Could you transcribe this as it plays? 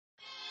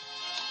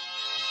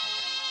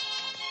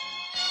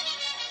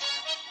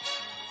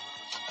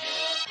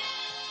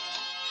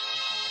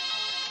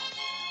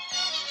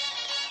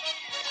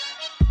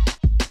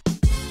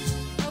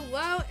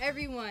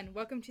everyone.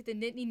 Welcome to the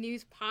Nittany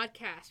News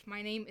Podcast.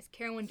 My name is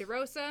Carolyn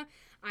DeRosa.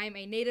 I'm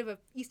a native of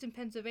Easton,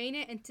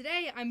 Pennsylvania, and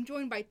today I'm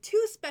joined by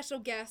two special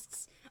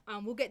guests.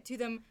 We'll get to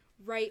them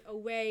right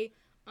away,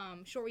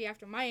 shortly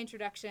after my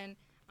introduction.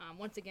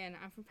 Once again,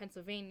 I'm from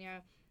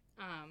Pennsylvania.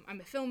 I'm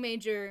a film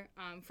major,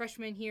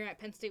 freshman here at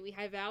Penn State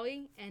Lehigh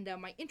Valley, and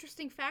my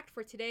interesting fact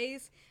for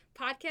today's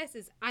podcast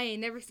is I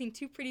ain't never seen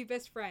two pretty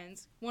best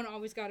friends. One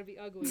always gotta be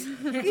ugly.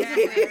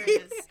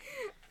 Hilarious.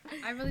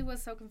 I really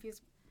was so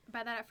confused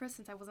by that at first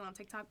since I wasn't on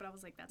TikTok, but I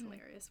was like, that's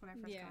hilarious when I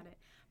first got it.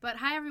 But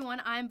hi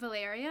everyone, I'm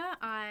Valeria.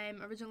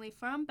 I'm originally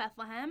from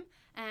Bethlehem,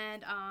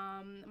 and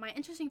my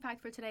interesting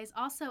fact for today is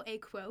also a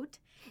quote.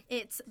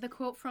 It's the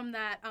quote from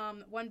that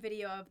one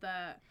video of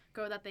the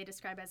girl that they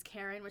describe as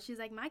Karen, where she's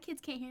like, my kids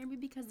can't hear me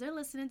because they're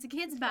listening to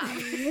Kids Bop.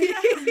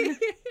 I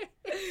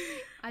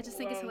just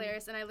think it's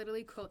hilarious, and I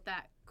literally quote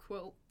that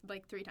quote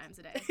like 3 times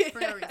a day for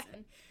no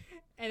reason.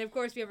 And of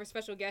course, we have our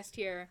special guest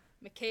here,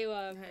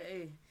 Michaela.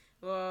 Hey.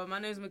 Well, my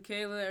name is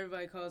Michaela.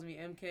 Everybody calls me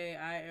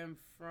MK. I am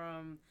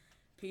from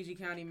PG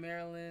County,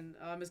 Maryland.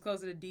 It's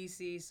closer to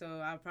DC,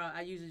 so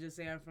I usually just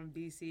say I'm from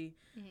DC.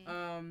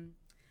 Mm-hmm.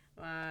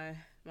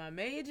 My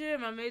major,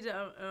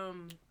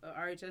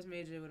 RHS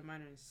major with a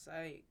minor in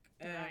psych.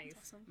 Nice.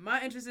 Awesome. My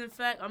interesting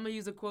fact, I'm going to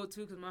use a quote,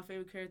 too, because my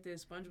favorite character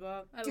is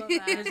SpongeBob. I love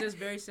that. And it's just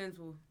very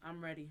simple.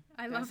 I'm ready.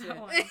 I love That's that it.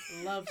 one.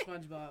 Love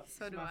SpongeBob.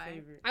 So it's do my I.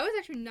 favorite. I was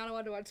actually not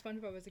allowed to watch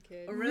SpongeBob as a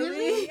kid. Oh,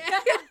 really?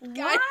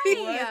 Why?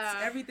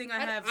 What? Everything I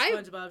have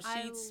SpongeBob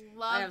sheets.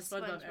 I have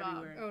SpongeBob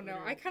everywhere. Oh, no.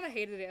 I kind of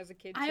hated it as a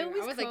kid, too. I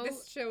always was quote, like,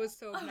 this show is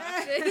so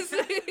obnoxious.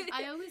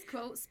 I always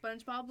quote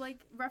SpongeBob,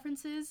 like,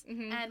 references,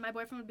 Mm-hmm. and my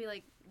boyfriend would be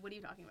like, what are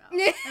you talking about?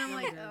 And I'm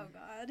like, oh,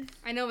 God.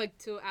 I know, like,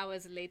 2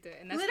 hours later,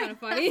 and that's kind of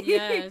funny.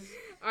 Yes.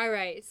 All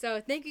right,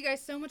 so thank you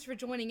guys so much for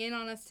joining in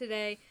on us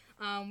today.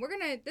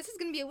 This is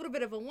gonna be a little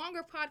bit of a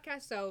longer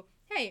podcast, so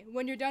hey,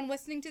 when you're done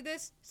listening to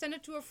this, send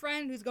it to a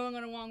friend who's going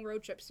on a long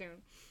road trip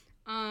soon.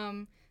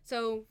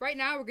 So right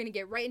now we're gonna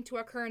get right into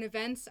our current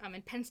events in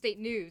Penn State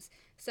news.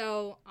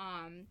 So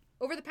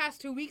over the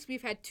past 2 weeks,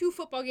 we've had 2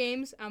 football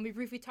games. We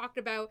briefly talked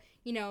about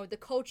the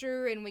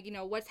culture and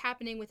what's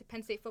happening with the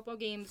Penn State football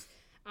games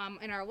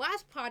in our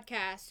last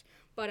podcast.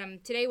 But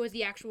today was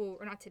the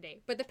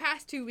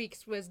past 2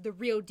 weeks was the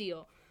real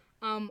deal.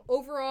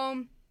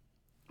 Overall,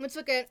 let's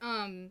look at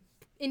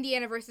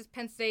Indiana versus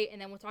Penn State, and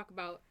then we'll talk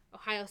about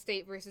Ohio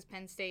State versus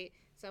Penn State.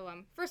 So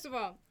first of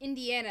all,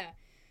 Indiana.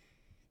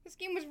 This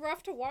game was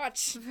rough to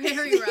watch.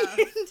 Very rough.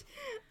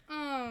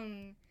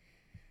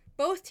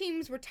 Both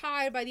teams were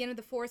tied by the end of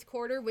the fourth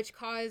quarter, which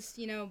caused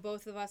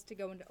both of us to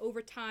go into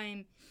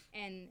overtime.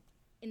 And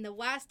in the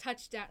last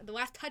touchdown,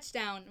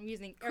 I'm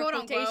using air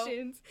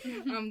quotations,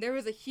 there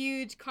was a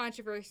huge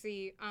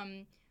controversy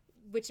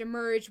which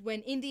emerged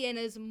when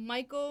Indiana's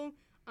Michael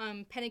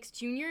Penix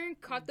Jr.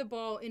 caught the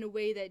ball in a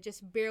way that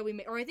just barely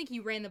made, or I think he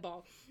ran the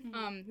ball.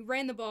 He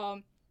ran the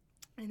ball,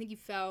 and I think he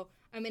fell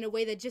in a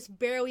way that just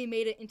barely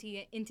made it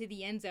into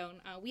the end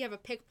zone. We have a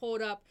pic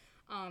pulled up.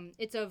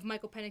 It's of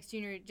Michael Penix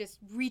Jr. just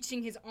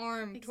reaching his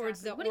arm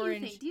towards the orange. What do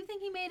you think? Do you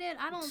think he made it?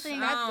 I don't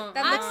think.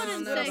 I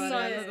wouldn't say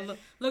so.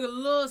 Look a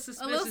little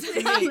suspicious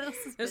to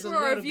me. For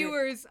our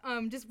viewers,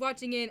 just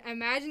watching in,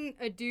 imagine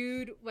a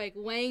dude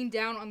laying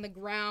down on the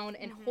ground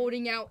and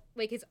holding out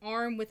his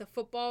arm with a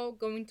football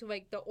going to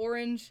the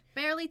orange.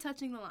 Barely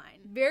touching the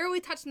line.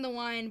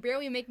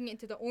 Barely making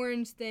it to the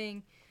orange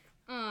thing.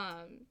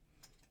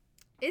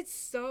 It's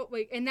so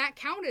and that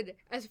counted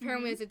as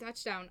apparently as a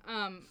touchdown.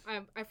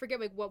 I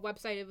forget what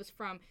website it was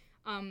from.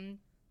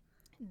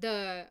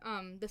 The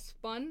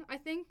Spun, I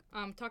think.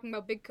 Talking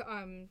about Big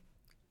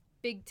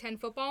Ten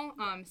football.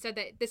 Said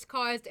that this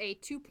caused a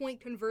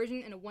 2-point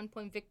conversion and a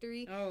 1-point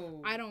victory.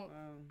 Oh. I don't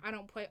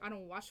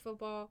watch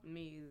football.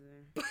 Me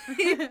either.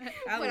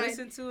 I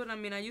listen to it.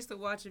 I used to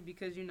watch it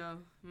because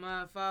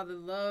my father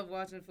loved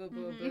watching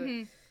football,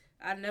 but.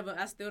 I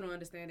still don't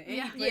understand it.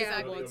 And he plays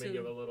football too. too. Let me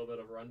give a little bit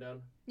of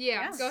rundown.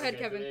 Yeah, go ahead,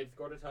 Okay, Kevin. So they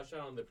scored a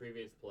touchdown on the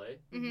previous play,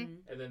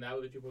 and then that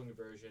was a 2-point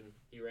conversion.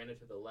 He ran it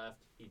to the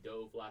left. He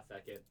dove last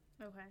second.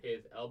 Okay.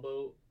 His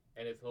elbow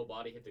and his whole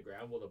body hit the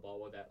ground while the ball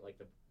was at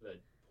the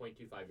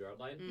 0.25 yard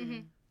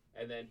line.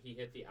 And then he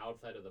hit the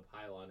outside of the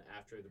pylon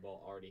after the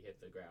ball already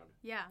hit the ground.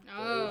 Yeah.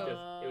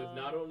 So it was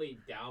not only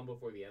down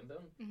before the end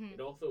zone,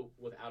 it also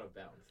was out of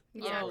bounds.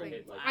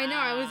 Exactly. I know.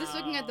 I was just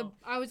looking at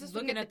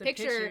the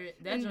picture,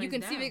 and you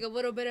can see a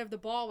little bit of the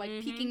ball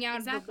peeking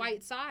out of the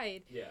white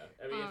side. Yeah,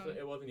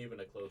 it wasn't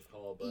even a close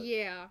call, but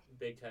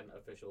Big Ten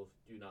officials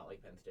do not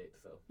like Penn State,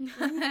 so.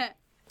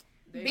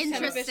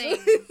 Interesting.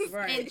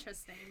 Right.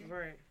 Interesting.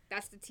 Right.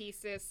 That's the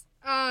thesis.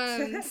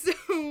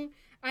 So,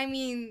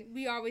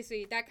 we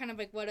obviously, that kind of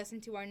led us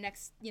into our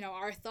next,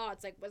 our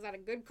thoughts. Was that a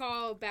good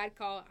call, a bad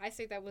call? I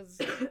say that was...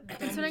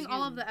 Considering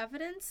all of the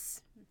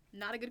evidence,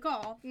 not a good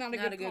call. Not a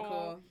good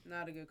call.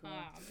 Not a good call.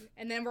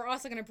 And then we're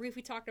also going to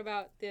briefly talk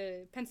about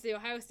the Penn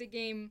State-Ohio State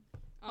game.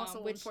 Also,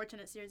 which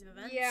unfortunate series of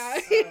events. Yeah.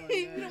 Oh,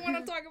 we don't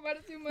want to talk about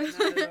it too much.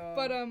 Not at all.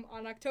 But on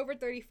October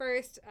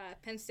 31st,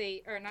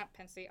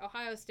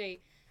 Ohio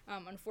State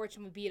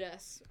unfortunately beat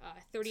us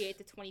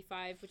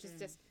 38-25, which is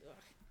just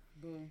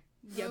Boo.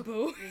 Yeah,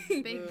 boo.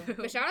 Big boo.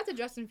 But shout out to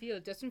Justin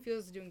Fields. Justin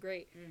Fields is doing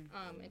great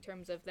in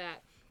terms of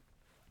that.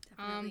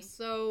 Definitely.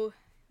 So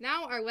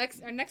now our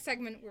next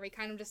segment where we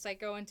kind of just like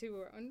go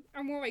into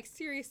our more like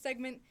serious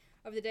segment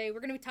of the day. We're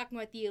going to be talking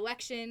about the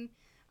election.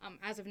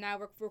 As of now,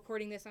 we're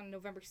recording this on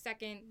November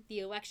 2nd. The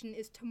election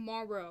is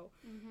tomorrow,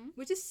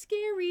 which is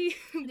scary.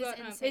 But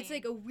it's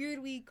like a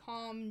weirdly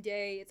calm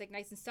day. It's like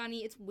nice and sunny.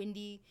 It's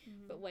windy.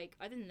 But like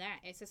other than that,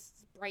 it's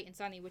just bright and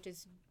sunny, which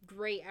is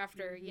great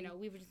after, you know,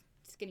 we were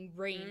just getting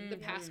rain the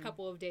past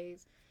couple of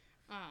days.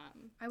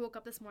 I woke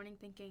up this morning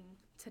thinking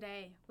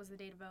today was the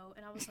day to vote,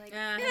 and I was like,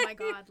 oh my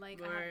god,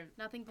 like I have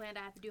nothing planned.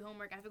 I have to do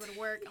homework. I have to go to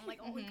work. I'm like,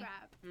 holy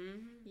crap.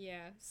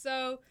 Yeah.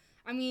 So,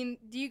 I mean,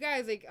 do you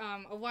guys like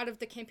a lot of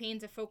the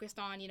campaigns have focused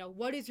on, you know,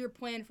 what is your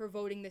plan for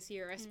voting this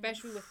year,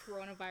 especially with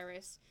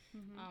coronavirus?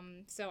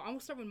 So I'm gonna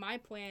start with my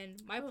plan.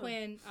 My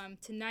plan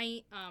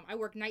tonight. I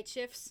work night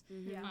shifts.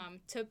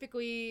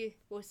 Typically,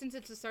 well, since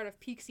it's the start of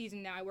peak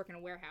season now, I work in a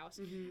warehouse.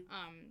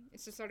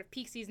 It's the start of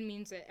peak season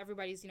means that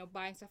everybody's, you know,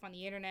 buying stuff on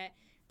the internet.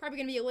 Probably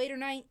gonna be a later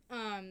night.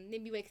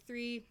 Maybe like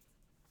 3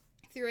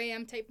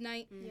 a.m. type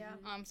night.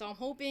 So I'm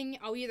hoping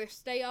I'll either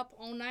stay up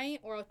all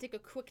night or I'll take a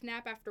quick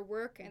nap after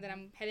work, and then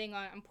I'm planning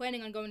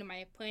on going to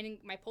my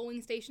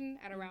polling station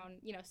at around,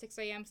 you know, 6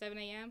 a.m., 7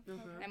 a.m.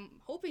 And I'm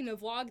hoping to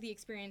vlog the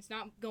experience,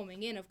 not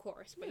going in, of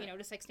course, but, you know,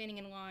 just like standing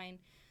in line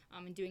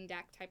and doing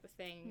that type of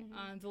thing.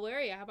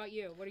 Valeria, how about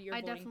you? What are your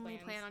voting plans? I definitely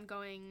plan on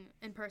going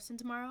in person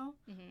tomorrow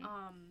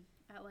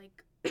at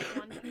like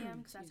 1 p.m.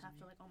 because that's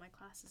after like all my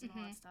classes and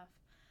all that stuff.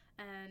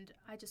 And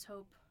I just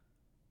hope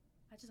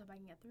I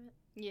can get through it.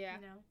 Yeah.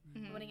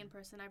 You know, voting in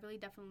person.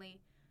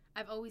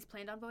 I've always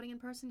planned on voting in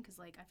person because,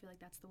 like, I feel like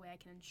that's the way I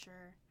can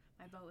ensure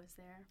my vote is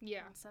there.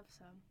 Yeah. And stuff.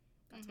 So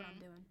that's what I'm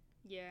doing.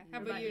 Yeah.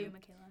 How about you,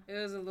 Michaela? It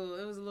was a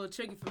little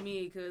tricky for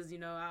me because, you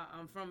know,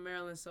 I'm from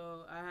Maryland,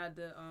 so I had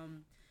to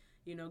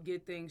you know,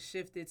 get things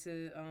shifted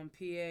to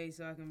PA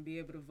so I can be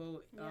able to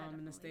vote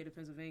in the state of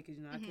Pennsylvania. Because,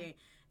 you know, I can't.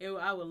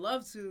 I would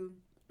love to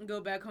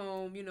go back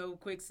home, you know,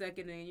 quick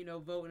second and, you know,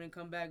 vote and then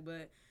come back,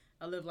 but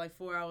I live like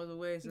 4 hours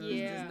away, so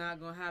it's just not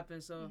gonna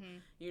happen. So,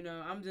 you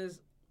know, I'm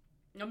just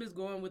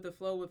going with the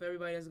flow with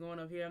everybody that's going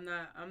up here.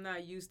 I'm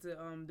not used to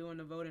doing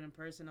the voting in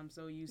person. I'm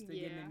so used to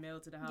getting it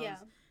mailed to the house.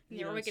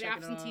 Yeah, or like an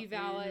absentee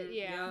ballot.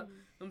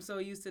 I'm so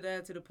used to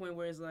that to the point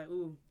where it's like,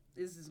 ooh,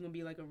 this is gonna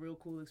be like a real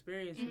cool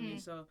experience for me.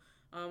 So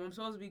I'm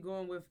supposed to be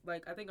going with,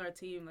 like, I think our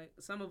team, like,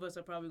 some of us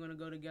are probably going to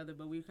go together,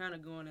 but we're kind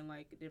of going in,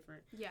 like,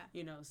 different,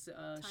 you know,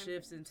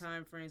 shifts and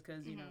time frames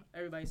because, you know,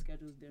 everybody's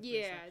schedule is different.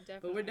 Yeah,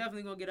 definitely. But we're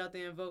definitely going to get out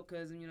there and vote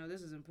because, you know,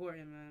 this is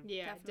important, man.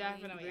 Yeah,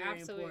 definitely.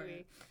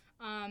 Absolutely.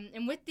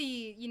 And with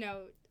the, you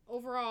know,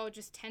 overall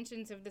just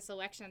tensions of this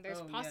election, there's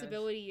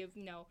possibility of,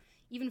 you know,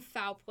 even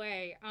foul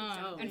play.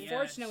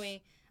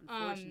 Unfortunately.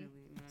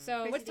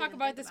 So let's talk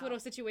about this little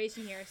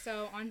situation here.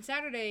 So on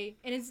Saturday,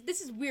 and this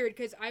is weird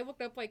because I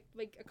looked up like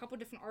a couple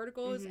different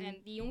articles, and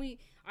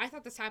I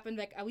thought this happened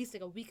like at least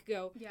like a week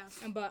ago. Yeah.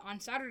 But on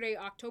Saturday,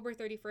 October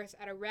 31st,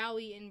 at a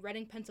rally in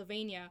Reading,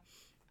 Pennsylvania,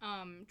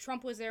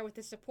 Trump was there with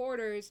his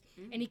supporters,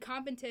 and he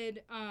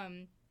commented,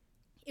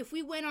 "If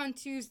we win on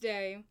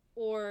Tuesday,"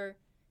 or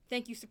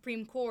 "Thank you,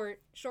 Supreme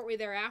Court," shortly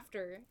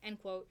thereafter, end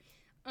quote.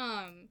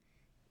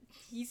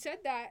 He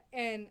said that,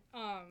 and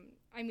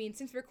I mean,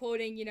 since we're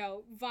quoting, you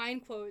know,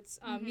 Vine quotes,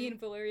 me and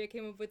Valeria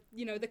came up with,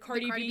 you know, the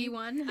Cardi B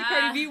one. The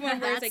Cardi B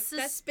one where it's like,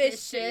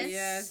 suspicious.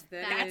 Yes,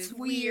 that's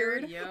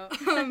weird.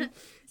 Yep.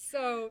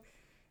 So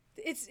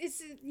it's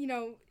you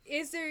know,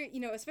 is there, you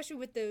know, especially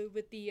with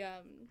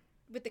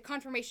the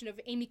confirmation of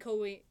Amy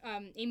Coney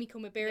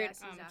Barrett,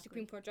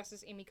 Supreme Court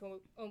Justice Amy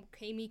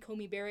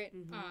Coney Barrett,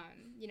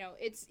 you know,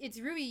 it's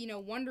really, you know,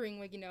 wondering,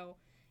 like, you know,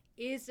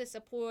 is this a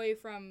ploy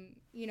from,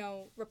 you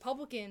know,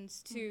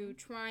 Republicans to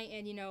try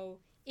and, you know,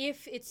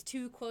 if it's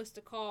too close to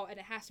call and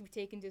it has to be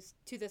taken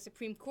to the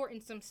Supreme Court in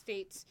some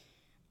states,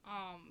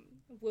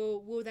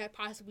 will that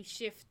possibly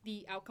shift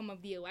the outcome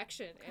of the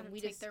election? Kind and we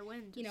take just, their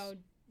wind. you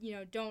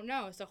know, don't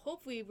know. So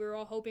hopefully we're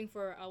all hoping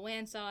for a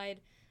landslide,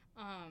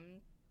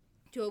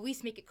 to at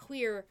least make it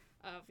clear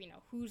of, you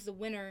know, who's the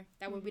winner.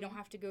 That way we don't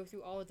have to go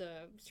through all of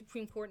the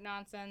Supreme Court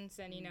nonsense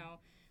and, you know,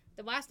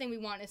 the last thing we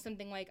want is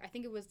something like, I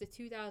think it was the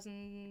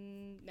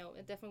 2000, no,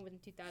 it definitely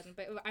wasn't 2000,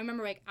 but I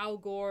remember like Al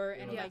Gore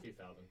and like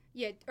 2000.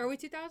 Yeah, early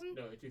 2000?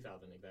 No,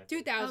 2000 exactly.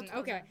 2000,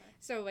 okay.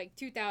 So like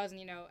 2000,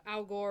 you know,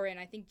 Al Gore and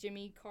I think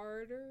Jimmy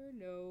Carter,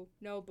 no,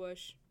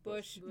 Bush.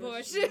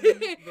 Whoopsies.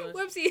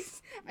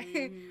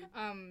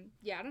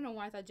 Yeah, I don't know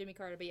why I thought Jimmy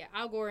Carter, but yeah,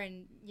 Al Gore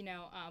and, you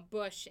know,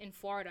 Bush in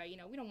Florida, you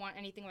know, we don't want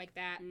anything like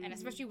that. And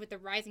especially with the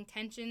rising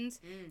tensions,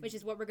 which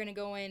is what we're going to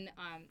go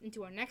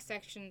into our next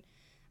section.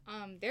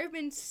 There have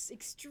been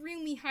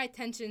extremely high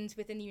tensions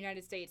within the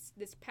United States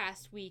this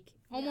past week,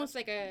 almost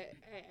like a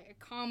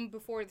calm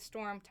before the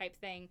storm type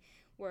thing,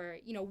 where,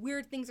 you know,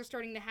 weird things are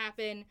starting to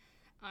happen.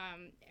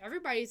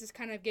 Everybody's just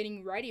kind of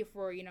getting ready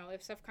for, you know,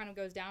 if stuff kind of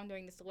goes down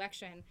during this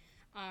election.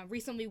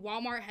 Recently,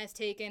 Walmart has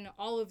taken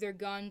all of their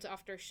guns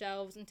off their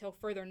shelves until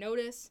further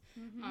notice.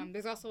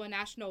 There's also a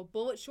national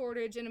bullet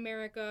shortage in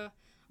America.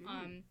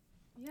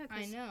 Yeah,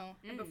 I know.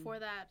 And before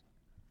that,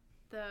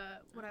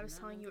 what I was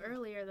telling you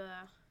earlier, the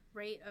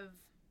rate of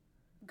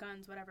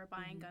guns, whatever,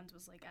 buying guns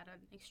was like at an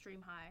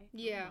extreme high.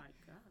 Yeah. Oh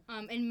my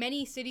God. In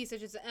many cities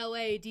such as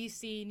LA,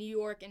 DC, New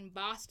York, and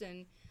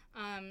Boston,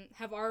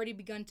 have already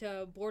begun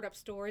to board up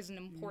stores and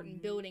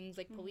important buildings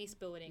like police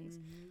buildings.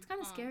 It's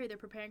kind of scary. They're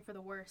preparing for the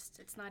worst.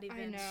 It's not even.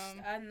 I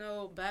know. I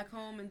know. Back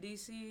home in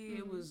DC,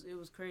 it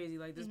was crazy.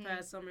 Like this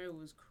past summer, it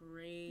was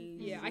crazy.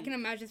 Yeah, I can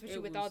imagine, especially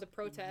with all the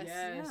protests,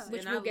 yes.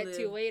 which And we'll get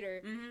to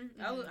later.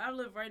 I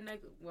live right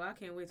next. Well, I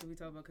can't wait till we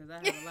talk about because I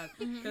have a lot.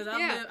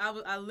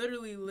 Because I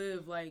literally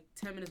live like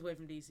 10 minutes away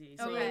from DC.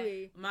 So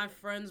Really? my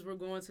friends were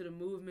going to the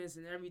movements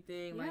and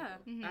everything. Like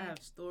Yeah. I have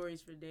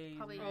stories for days.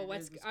 Probably- man. Oh,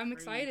 It's I'm crazy.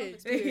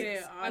 excited.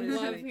 Yeah, I honestly.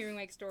 love hearing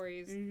like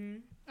stories.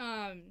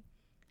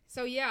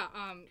 So yeah,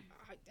 I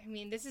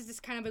mean, this is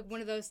just kind of like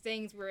one of those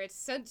things where it's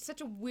such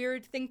a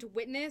weird thing to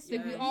witness.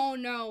 Like we Yes. all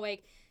know,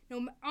 like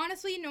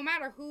honestly, no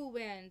matter who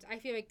wins, I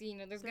feel like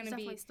there's gonna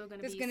be still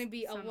gonna there's be gonna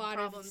be a some lot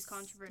problems, of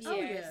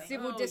controversy.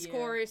 civil Oh,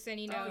 discourse and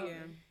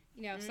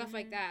stuff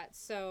like Mhm. that.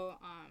 So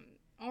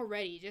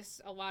already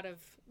just a lot of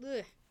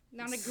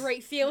not a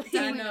great feeling.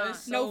 I know,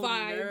 it's No so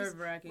vibes.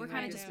 nerve-wracking. We're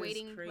kind of I just know.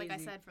 waiting, like I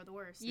Crazy. said, for the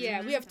worst.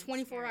 Yeah, we Mhm. have It's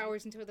 24 scary.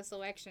 hours until this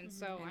election,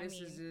 so And I this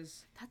mean, is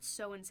just That's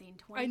so insane.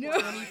 I 24 know.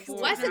 hours. 24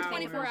 less than hours.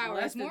 24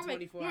 hours, Less than more like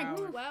 24 more like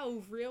hours.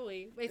 12,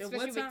 really, At especially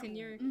what with time? 10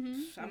 years.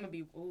 I'm gonna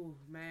be. Oh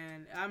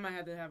man, I might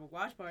have to have a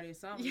watch party or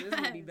something. This is Yes.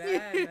 gonna be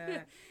bad,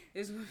 man.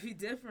 It's gonna be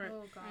different.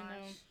 Oh gosh. I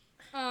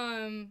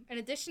know. And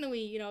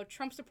additionally,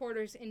 Trump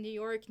supporters in New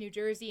York, New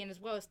Jersey, and as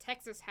well as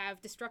Texas have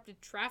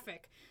disrupted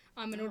traffic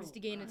in order to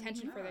gain my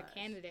attention for their gosh.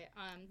 candidate.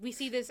 We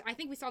see this, I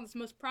think we saw this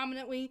most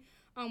prominently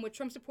with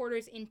Trump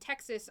supporters in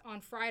Texas on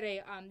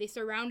Friday. They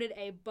surrounded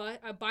a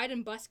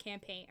Biden bus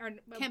campaign, or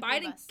a Campaign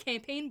Biden bus.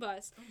 campaign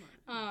bus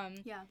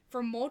Yeah.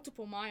 for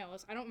multiple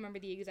miles. I don't remember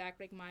the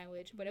exact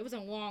mileage, but it was a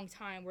long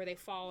time where they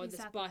followed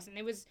this bus. And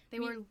it was, They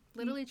were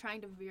literally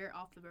trying to veer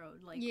off the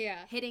road, like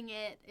Yeah. hitting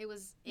it. It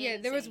was Yeah,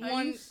 there was insane. Are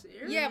one. you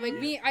serious?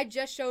 Yeah, I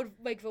just showed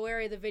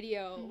Valeria the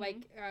video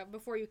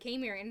before you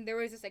came here, and there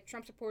was this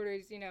Trump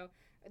supporters,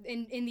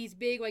 in these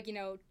big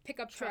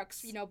pickup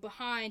trucks,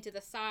 behind to the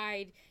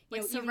side,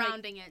 like even,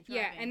 surrounding it.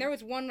 Yeah, driving. and there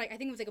was one I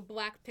think it was a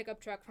black pickup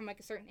truck from a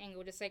certain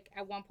angle, just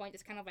at one point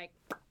just kind of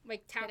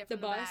tapped it the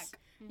from the bus. back.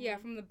 Yeah,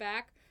 from the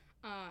back.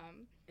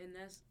 And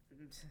that's.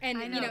 And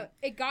I know.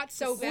 it got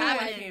so I bad.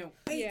 can't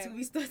wait Yeah. till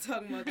we start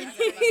talking about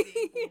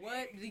that.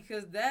 What?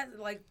 Because that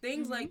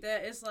things like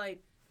that. It's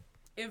like.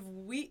 If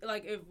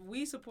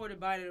we supported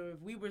Biden, or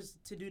if we were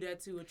to do that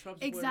to a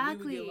Trump supporter,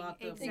 we would get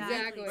locked up.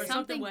 Exactly. Or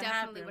Something would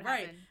definitely happen, would right?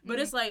 happen. But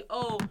it's like,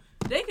 oh,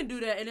 they can do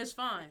that and it's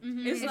fine.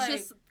 It's like,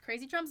 just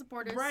crazy Trump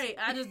supporters. right.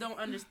 I just don't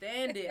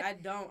understand it. I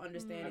don't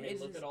understand I it. mean,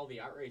 It's look just, at all the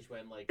outrage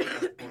when Trump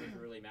supporters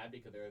were really mad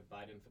because there were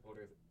Biden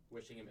supporters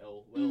wishing him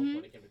ill will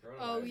when it came to coronavirus.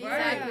 Oh, They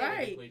yeah. were Right.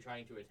 basically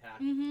trying to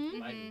attack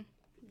Mm-hmm. Biden.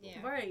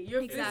 Yeah. right.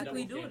 You're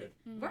Exactly. physically doing it.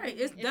 Standard. Right.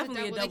 It's It's a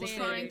definitely a double double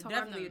standard. standard. Trying to harm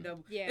Definitely a them.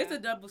 double. Yeah. It's a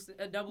double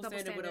standard with a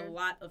standard.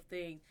 lot of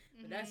things.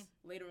 But that's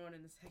later on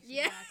in the section.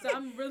 Yeah. So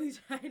I'm really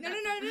trying. No,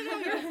 not to-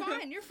 you're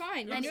fine. You're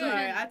fine. I'm You're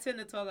sorry. good. I tend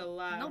to talk a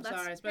lot. No, I'm that's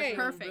sorry. Especially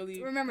perfect. when I'm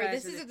really Remember,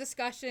 this is a passionate.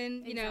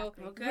 discussion.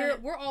 Exactly. Okay.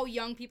 We're all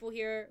young people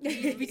here.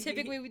 We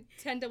typically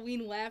tend to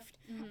lean left.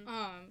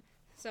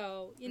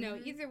 So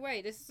either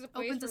way, this is a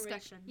place Open where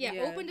discussion. Yeah,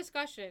 Yeah. open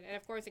discussion. And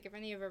of course, if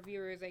any of our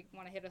viewers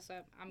want to hit us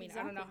up, I mean, I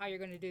don't know Exactly. how you're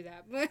going to do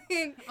that, but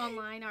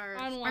Online, our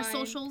Online.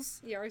 socials.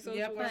 yeah, our social.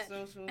 Yep, our But-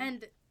 social.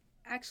 And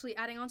actually,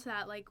 adding on to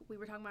that, like we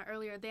were talking about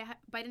earlier,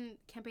 Biden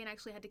campaign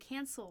actually had to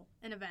cancel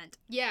an event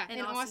yeah, in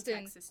in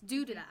Austin, Texas,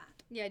 due to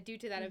that. Yeah, due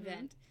to that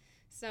event.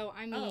 So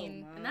I Oh,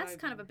 mean, And that's my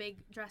kind of a God. big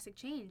drastic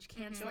change,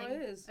 canceling Sure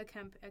is. a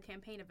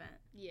campaign event.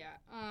 yeah,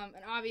 and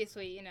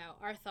obviously,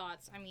 our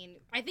thoughts. I mean,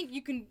 I think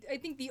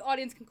the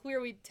audience can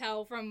clearly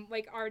tell from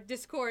our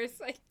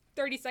discourse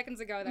 30 seconds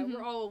ago that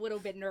we're all a little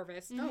bit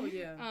nervous. Oh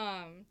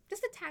yeah.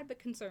 Just a tad bit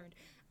concerned.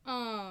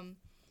 And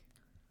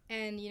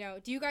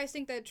do you guys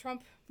think that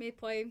Trump may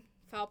play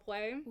foul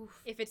play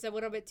Oof. if it's a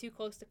little bit too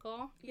close to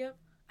call? Yep.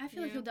 I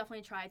feel like Yeah. he'll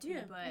definitely try to,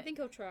 Yeah, but I think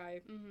he'll try.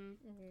 hmm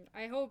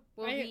I hope.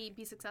 will I, he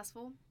be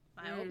successful?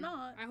 I hope Mm.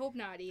 not. I hope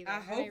not either. I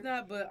hope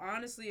not, but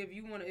honestly, if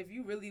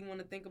you really want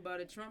to think about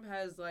it,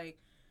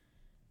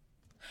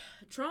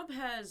 Trump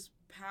has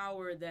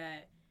power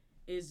that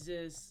is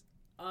just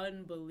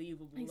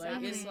unbelievable.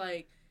 Exactly. It's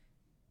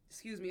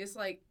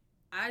like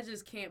I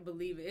just can't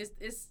believe it.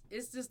 It's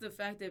just the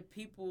fact that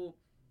people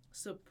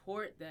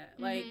support that.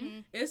 Like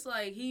Mhm. it's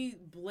like he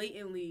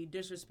blatantly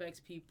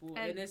disrespects people,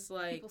 and it's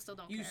like People still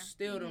don't you care.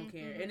 still don't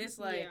care, and it's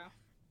like. Yeah.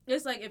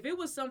 It's like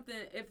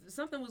if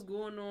something was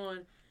going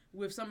on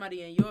with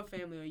somebody in your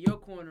family or your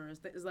corner and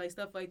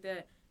stuff like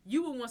that,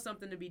 you would want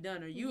something to be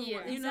done, or you would Yeah.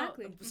 want,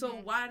 Exactly. know. So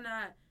Mhm. why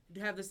not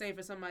have the same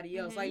for somebody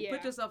else? Like Yeah.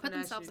 put yourself Put in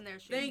that themselves shit. in their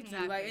shoes. Thank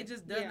you. Like Exactly. it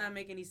just does Yeah. not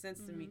make any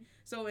sense to me.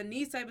 So in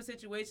these type of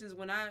situations,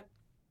 when I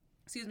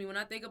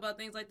think about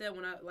things like that,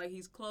 when I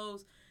he's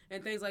close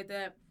and things like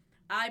that,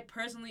 I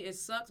personally, it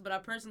sucks, but I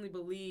personally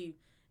believe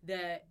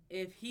that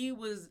if he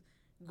was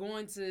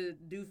going to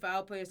do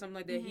foul play or something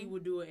like that, he will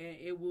do it and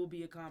it will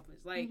be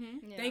accomplished. Like,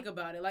 think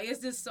about it. Like,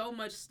 it's just so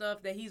much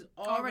stuff that he's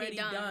already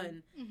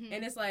done.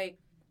 And it's like,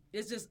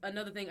 it's just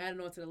another thing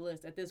added onto the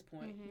list at this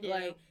point.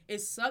 Like,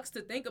 it sucks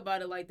to think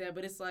about it like that,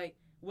 but it's like,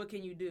 what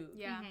can you do?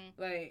 Yeah.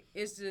 Like,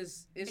 it's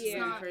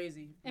really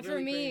crazy. And really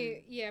for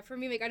me,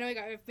 crazy. like, I know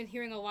I've been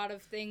hearing a lot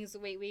of things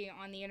lately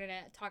on the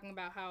internet talking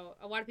about how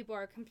a lot of people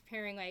are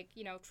comparing, like,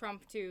 you know,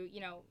 Trump to, you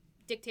know,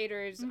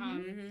 dictators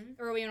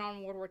early on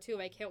in World War II,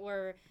 like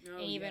Hitler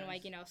and even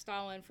like, you know,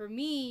 Stalin. For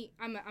me,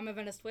 I'm a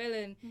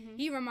Venezuelan.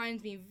 He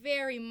reminds me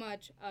very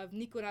much of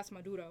Nicolas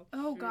Maduro.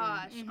 Oh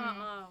gosh.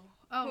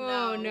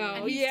 Oh no.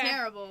 And he's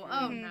terrible.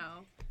 Oh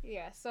no.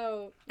 Yeah,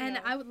 so and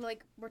I would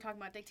like, we're talking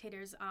about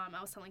dictators. I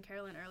was telling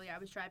Carolyn earlier, I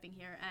was driving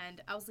here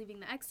and I was leaving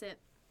the exit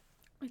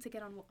to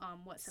get on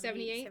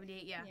 78,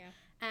 yeah.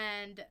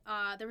 And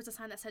there was a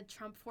sign that said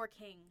Trump for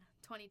King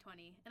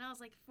 2020, and I was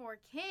like, for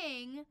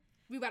King?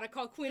 We gotta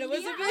call Queen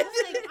Elizabeth. Yeah, I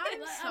was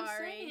like, I'm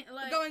sorry.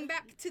 Like, going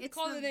back to the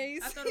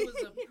colonies. I thought it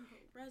was a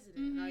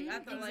president. Like, I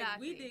thought like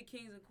we Exactly. did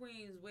kings and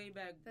queens way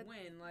back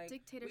when. Like,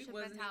 dictatorship we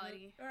wasn't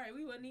mentality. All right,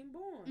 we wasn't even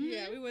born.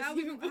 Yeah, we wasn't How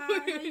even born.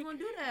 how you gonna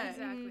do that?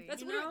 Exactly.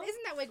 That's You what, know?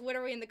 isn't that like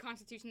literally in the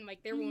Constitution?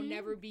 Like there will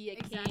never be a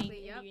king in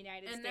the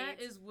United And States.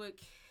 that is what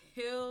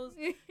kills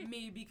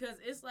me, because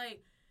it's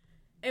like,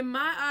 in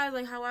my eyes,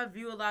 like how I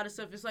view a lot of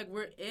stuff, it's like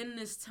we're in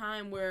this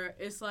time where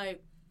it's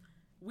like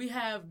we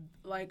have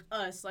like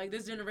us, like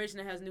this generation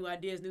that has new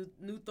ideas,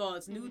 new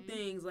thoughts, new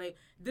things. Like,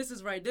 this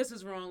is right, this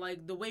is wrong.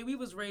 Like, the way we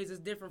was raised is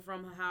different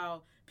from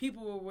how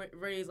people were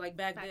raised like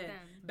back then.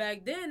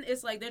 Back then,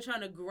 it's like they're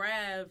trying to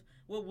grab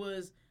what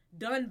was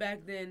done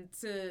back then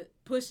to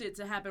push it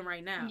to happen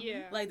right now.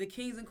 Yeah. Like the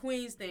kings and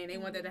queens thing, they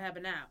want that to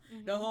happen now.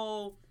 The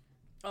whole,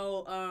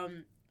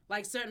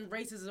 like certain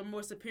races are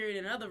more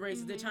superior than other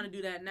races. They're trying to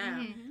do that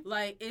now.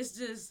 Like,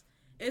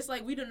 it's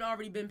like we done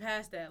already been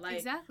past that. Like,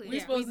 Exactly.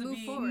 we're supposed We to move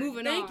be forward.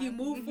 Moving Thank on. you.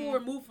 Move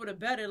forward. Move for the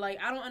better. Like,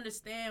 I don't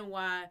understand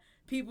why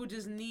people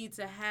just need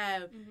to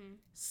have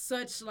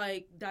such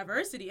like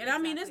diversity. And I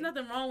mean, there's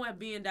nothing wrong with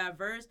being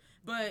diverse,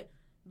 but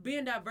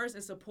being diverse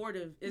and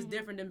supportive is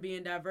different than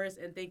being diverse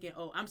and thinking,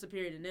 oh, I'm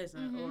superior than this, or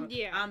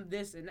I'm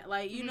this and that.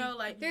 Like, you know,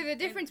 like, there's a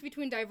difference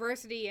between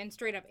diversity and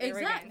straight up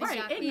arrogance. Exactly. Right.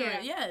 Exactly.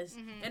 Ignorant. Yes.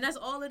 And that's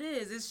all it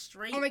is. It's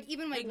straight. Or like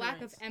even like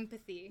lack of ignorance.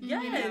 empathy.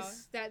 Yes. You know,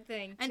 that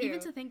thing. And too. even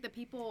to think the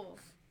people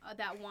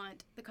that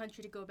want the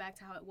country to go back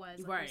to how it was,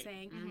 like Right. you're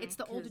saying, it's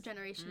the older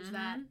generations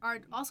that are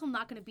also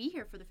not going to be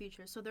here for the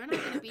future. So they're not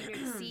going to be here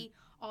to see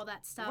all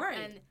that stuff. Right.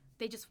 And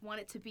they just want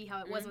it to be how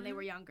it was when they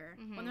were younger.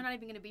 When they're not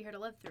even going to be here to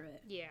live through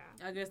it. Yeah.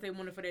 I guess they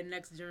want it for their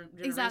next generation.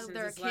 Exactly.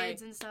 Their It's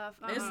kids like, and stuff.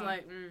 It's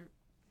like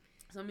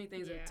so many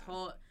things Yeah. are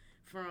taught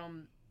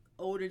from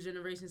older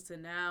generations to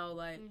now,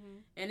 like,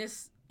 and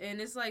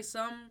it's like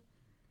some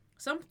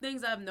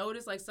things I've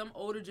noticed, like some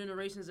older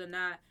generations are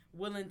not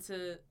willing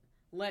to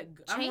let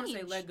go. I don't want to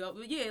say let go,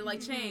 but yeah,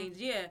 like change,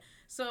 yeah.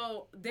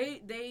 So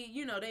they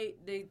you know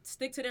they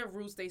stick to their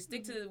roots, they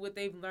stick to what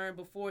they've learned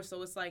before.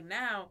 So it's like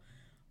now,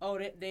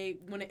 they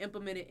want to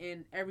implement it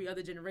in every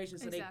other generation,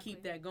 so they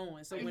keep that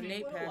going. So when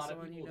they What a pass lot of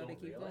on, you people know, they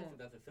don't keep realize going. is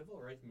that the civil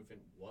rights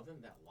movement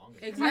wasn't that long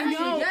ago. Exactly. I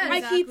know. Yes.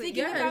 I keep Exactly.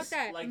 thinking about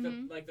that.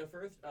 Like the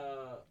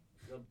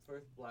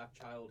first black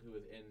child who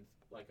was in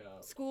like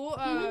a School.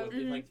 was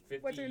in, like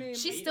 50, what's her name?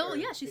 She's still-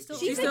 yeah, she's still-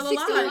 She's like still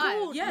 60 alive.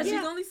 years old. Yeah, she's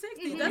Yeah. only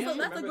 60. Mhm. That's You a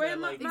remember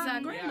grandma, that, like, my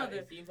Exactly. grandmother.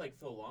 Yeah, it seems like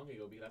so long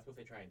ago because that's what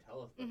they try and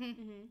tell us. But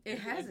It this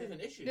hasn't. is an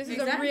issue. This is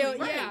Exactly. a real.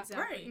 Right. Yeah.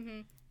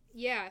 Right.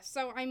 Yeah.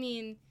 So I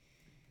mean.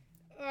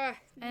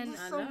 And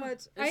so I know. much.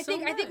 It's I so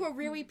think much. what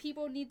really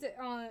people need to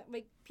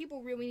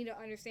people really need to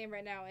understand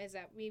right now is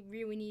that we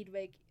really need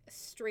like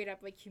straight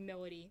up like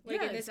humility like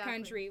Yeah, in this exactly.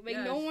 country. Like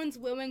no Yes. one's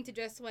willing to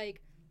just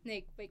like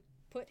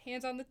put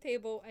hands on the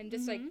table and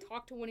just like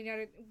talk to one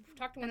another,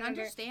 and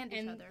understand each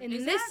and, other. and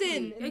Exactly.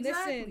 listen and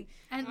Exactly. listen.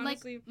 And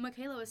honestly. like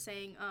Michaela was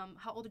saying,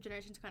 how older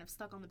generations kind of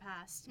stuck on the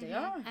past. They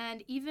are.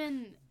 And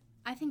even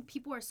I think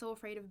people are so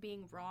afraid of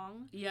being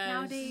wrong Yes.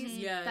 nowadays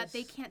Yes. that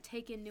they can't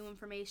take in new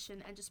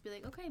information and just be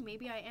like, okay,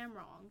 maybe I am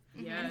wrong.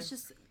 And Yes. it's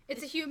just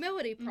It's a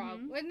humility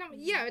problem. Well, no,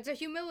 yeah, it's a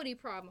humility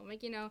problem.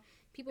 Like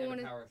people and want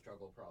a to. power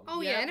struggle problem.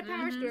 Oh yeah, and a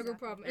power struggle Exactly.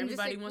 problem. And just,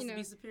 Everybody like, wants you to know,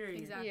 be superior.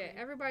 Exactly. Yeah,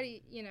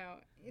 everybody,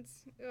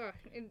 it's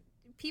and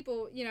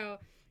people,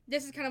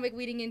 this is kind of like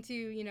leading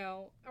into,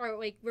 or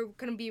like we're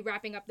gonna be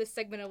wrapping up this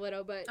segment a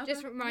little, but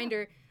just a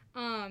reminder,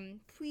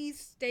 please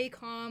stay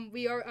calm.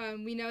 We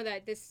know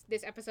that this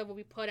episode will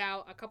be put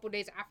out a couple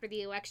days after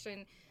the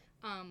election.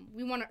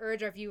 We want to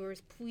urge our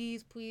viewers,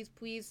 please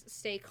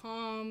stay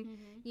calm.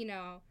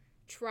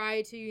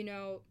 Try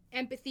to,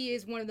 empathy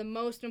is one of the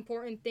most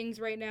important things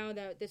right now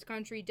that this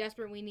country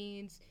desperately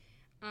needs.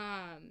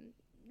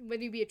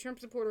 Whether you be a Trump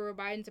supporter or a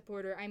Biden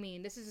supporter, I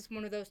mean, this is just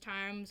one of those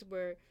times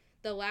where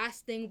the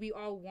last thing we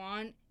all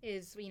want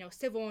is,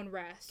 civil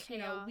unrest.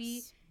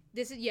 Chaos.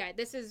 This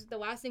is the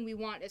last thing we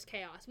want is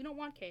chaos. We don't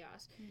want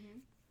chaos.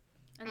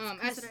 And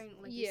considering,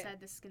 like you said,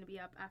 this is going to be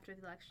up after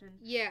the election.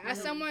 Yeah,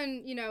 as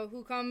someone,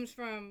 who comes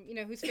from,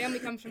 whose family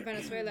comes from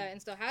Venezuela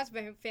and still has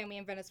family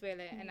in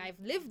Venezuela, and I've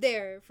lived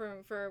there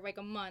for like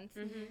a month,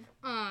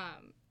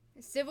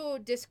 civil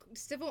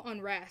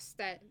unrest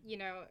that,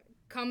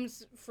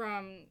 comes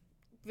from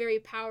very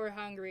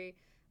power-hungry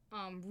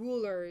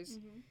rulers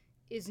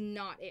is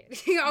not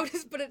it. I'll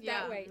just put it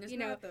that way.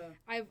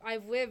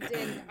 I've lived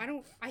in,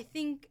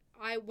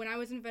 when I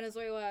was in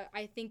Venezuela,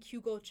 I think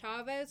Hugo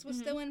Chavez was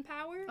still in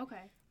power.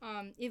 Okay.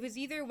 It was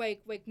either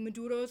like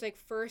Maduro's like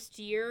first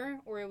year,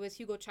 or it was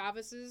Hugo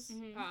Chavez's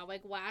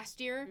like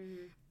last year.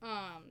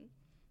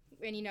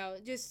 And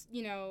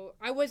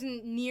I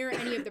wasn't near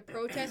any of the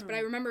protests, but I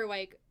remember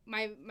like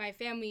my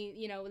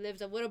family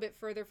lives a little bit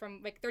further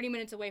from, like 30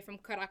 minutes away from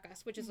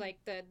Caracas, which is like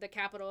the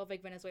capital of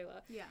like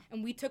Venezuela. Yeah.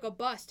 And we took a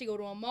bus to go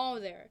to a mall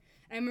there.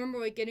 And I remember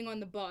like getting on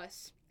the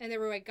bus, and there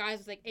were like guys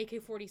with like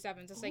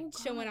AK-47s just like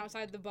chilling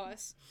outside the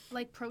bus.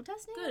 Like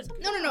protesting? Good.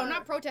 No,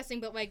 not protesting,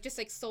 but like just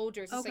like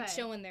soldiers just like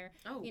chilling there.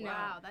 Oh,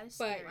 wow, that is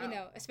scary.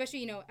 But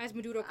especially as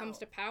Maduro comes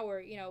to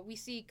power, we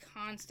see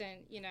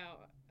constant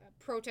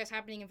protests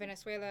happening in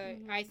Venezuela.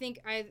 I think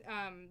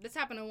this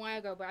happened a while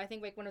ago, but I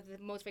think like one of the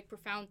most like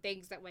profound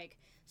things that like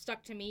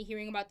stuck to me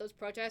hearing about those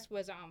protests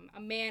was a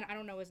man, I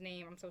don't know his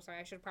name, I'm so sorry,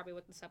 I should have probably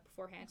looked this up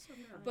beforehand,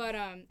 but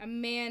a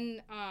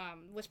man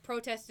was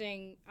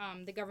protesting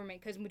the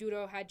government because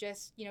Maduro had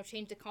just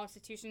changed the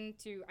constitution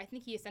to, I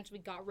think he essentially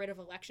got rid of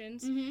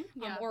elections,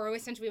 or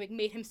essentially like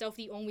made himself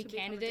the only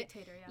candidate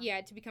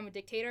to become a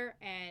dictator,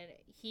 and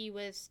he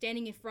was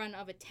standing in front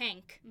of a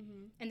tank,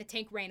 and the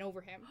tank ran over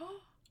him.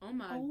 Oh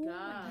my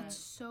god. That's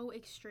so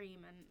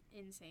extreme and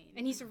insane.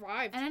 And he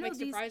survived, and I know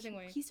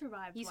surprisingly. He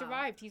survived. He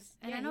survived.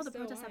 I know the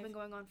protests have been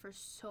going on for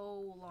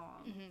so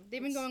long.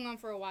 They've been going on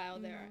for a while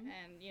there,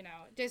 and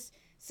just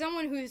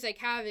someone who's like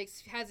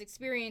has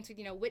experience with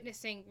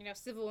witnessing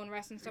civil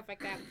unrest and stuff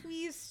like that.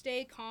 Please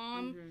stay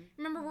calm.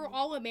 Remember, we're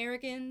all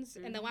Americans,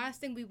 and the last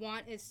thing we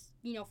want is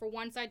for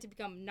one side to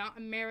become not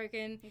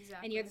American,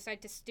 and the other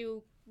side to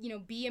still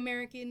be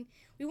American.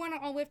 We want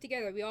to all live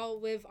together. We all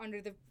live under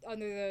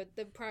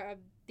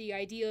the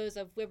ideas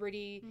of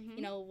liberty,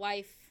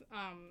 life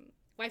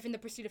in the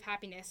pursuit of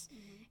happiness,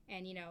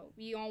 and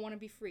we all want to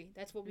be free.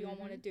 That's what we all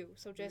want to do.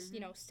 So just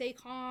stay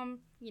calm.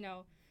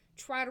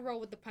 Try to roll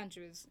with the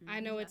punches. I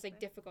know it's like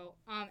difficult.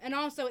 And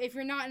also, if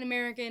you're not an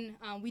American,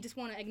 we just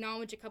want to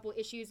acknowledge a couple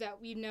issues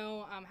that we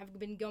know have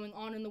been going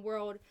on in the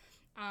world.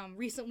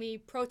 Recently,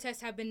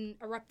 protests have been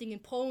erupting in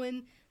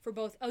Poland for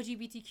both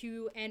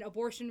LGBTQ and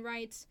abortion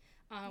rights.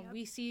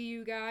 We see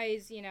you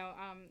guys,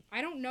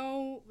 I don't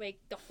know, like,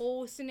 the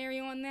whole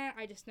scenario on that.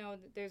 I just know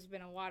that there's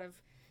been a lot of,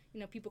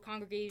 people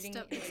congregating.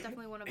 It's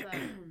definitely one of the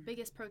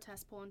biggest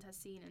protests Poland has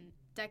seen in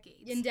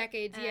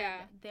decades.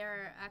 And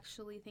they're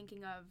actually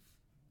thinking of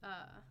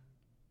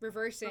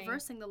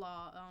reversing the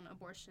law on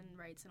abortion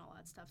rights and all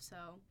that stuff.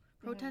 So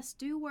protests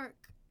do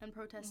work, and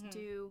protests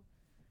do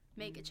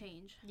make a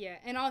change. Yeah,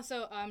 and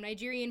also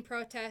Nigerian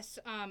protests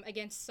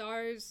against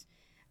SARS.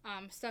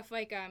 Stuff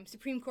like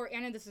Supreme Court, I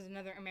know this is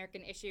another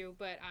American issue,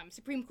 but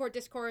Supreme Court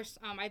discourse,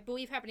 I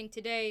believe happening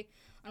today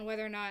on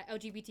whether or not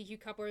LGBTQ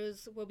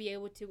couples will be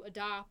able to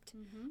adopt.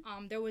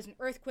 There was an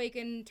earthquake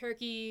in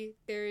Turkey.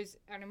 There's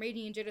an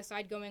Iranian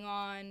genocide going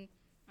on,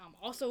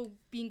 also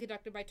being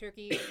conducted by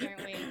Turkey,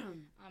 apparently.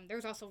 There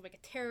was also like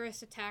a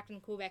terrorist attack in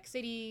Quebec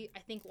City, I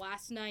think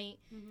last night.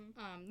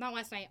 Not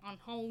last night, on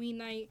Halloween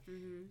night.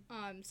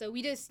 So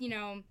we just,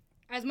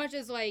 as much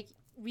as like,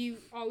 we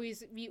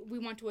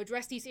want to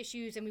address these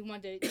issues and we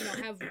want to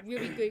have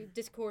really good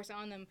discourse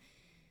on them.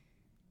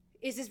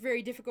 It's just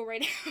very difficult right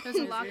now. There's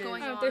a lot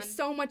going on. There's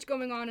so much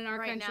going on in our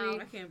country.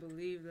 Now. I can't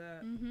believe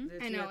that.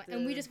 I know,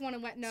 and we just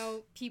want to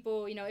know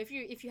people.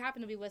 If you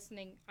happen to be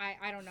listening,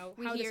 I don't know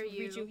how this will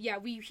reach you. Yeah,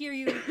 we hear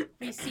you,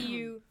 we see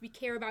you, we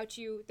care about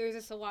you. There's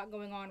just a lot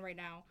going on right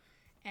now,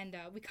 and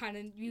we kind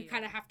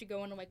of have to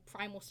go into like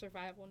primal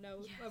survival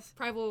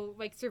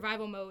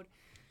survival mode,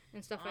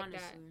 and stuff like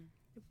that.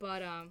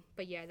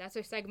 But yeah, that's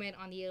our segment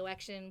on the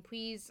election.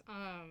 Please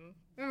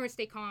remember to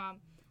stay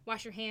calm,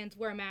 wash your hands,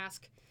 wear a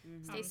mask,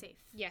 stay safe.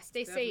 Yeah,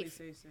 stay safe.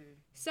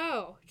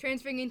 So,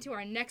 transferring into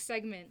our next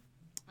segment,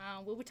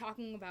 we'll be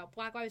talking about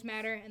Black Lives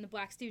Matter and the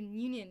Black Student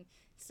Union.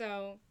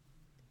 So,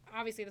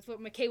 obviously, that's what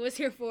Michaela's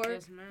here for.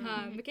 Yes,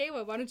 ma'am.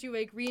 Michaela, why don't you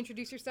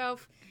reintroduce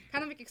yourself?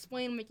 Kind of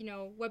explain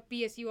what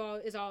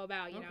BSU is all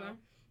about.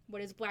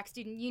 What is Black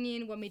Student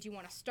Union? What made you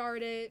want to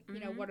start it?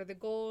 What are the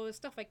goals?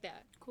 Stuff like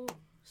that. Cool.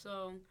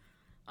 So,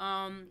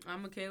 I'm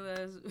Michaela,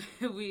 as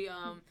we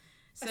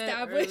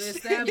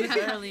established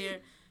earlier.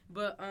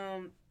 But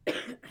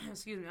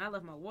excuse me, I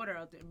left my water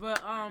out there.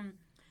 But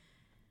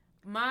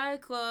my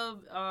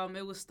club,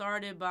 it was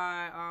started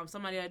by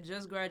somebody that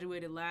just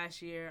graduated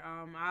last year.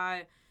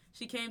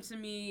 She came to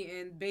me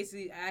and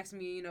basically asked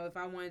me, if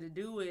I wanted to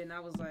do it, and I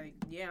was like,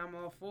 yeah, I'm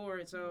all for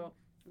it. So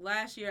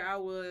last year I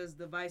was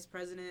the vice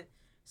president.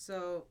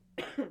 So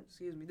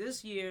excuse me,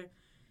 this year.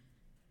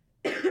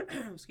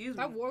 Excuse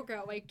me. That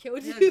workout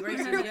killed you.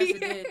 Yes, it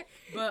did.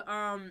 But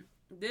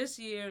this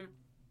year,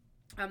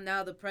 I'm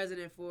now the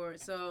president for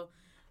it. So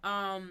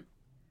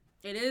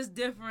It is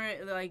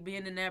different, like,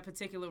 being in that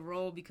particular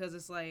role because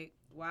it's like,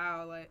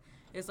 wow, like,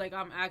 it's like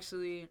I'm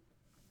actually,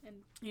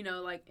 you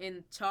know, like,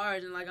 in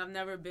charge, and, like, I've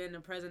never been the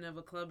president of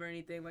a club or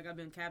anything. Like, I've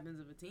been captains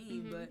of a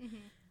team,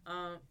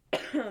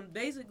 but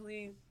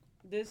basically,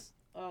 this,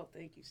 oh,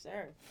 thank you,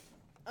 sir.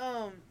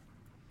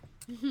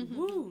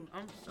 Woo,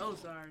 I'm so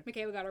sorry.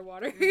 Michaela got her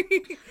water.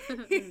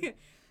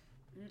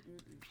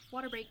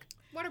 Water break.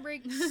 Water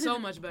break. So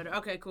much better.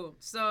 Okay, cool.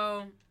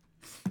 So,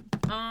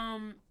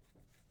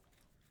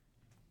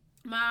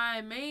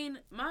 my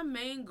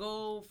main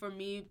goal for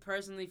me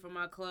personally for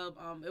my club,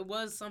 it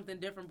was something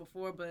different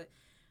before, but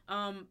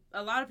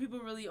a lot of people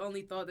really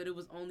only thought that it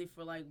was only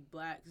for, like,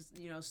 black,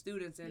 you know,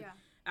 students, and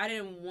I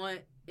didn't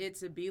want it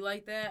to be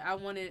like that. I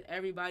wanted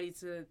everybody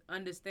to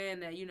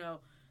understand that, you know,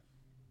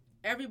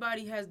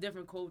 everybody has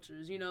different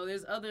cultures. You know,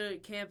 there's other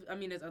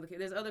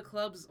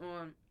clubs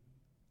on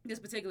this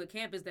particular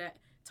campus that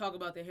talk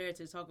about their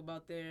heritage, talk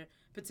about their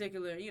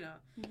particular, you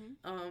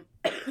know,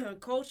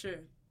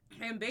 culture.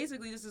 And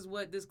basically, this is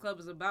what this club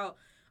is about.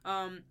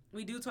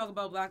 We do talk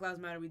about Black Lives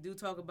Matter. We do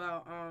talk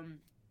about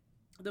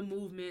the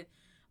movement.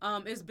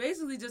 It's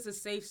basically just a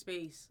safe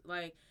space.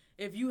 Like,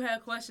 if you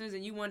have questions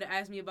and you wanted to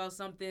ask me about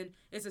something,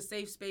 it's a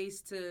safe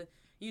space to,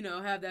 you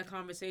know, have that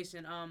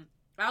conversation.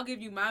 I'll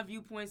give you my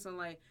viewpoints on,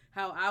 like,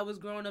 how I was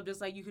growing up,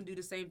 just like you can do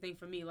the same thing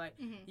for me. Like,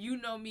 you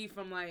know me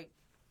from, like,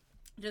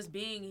 just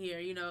being here,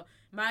 you know.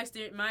 My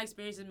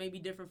experiences may be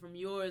different from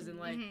yours, and,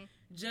 like,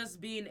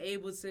 just being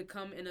able to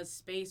come in a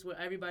space where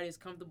everybody is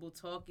comfortable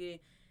talking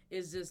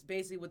is just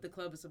basically what the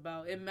club is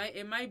about. It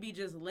might be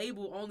just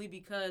labeled only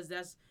because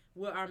that's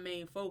what our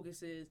main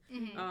focus is.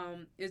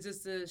 It's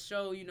just to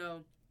show, you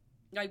know,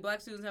 like,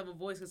 black students have a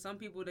voice, because some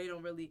people, they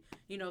don't really,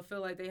 you know,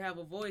 feel like they have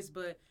a voice,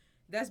 but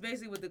that's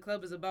basically what the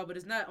club is about. But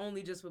it's not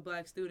only just for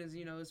black students,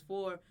 you know, it's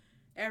for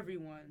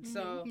everyone.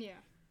 So,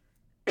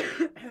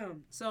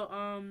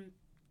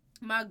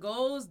 my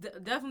goals,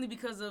 definitely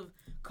because of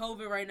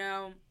COVID right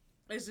now,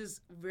 it's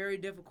just very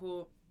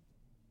difficult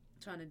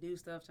trying to do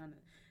stuff, trying to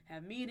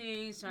have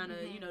meetings, trying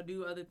to, you know,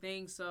 do other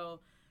things. So,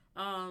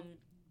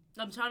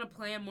 I'm trying to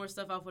plan more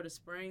stuff out for the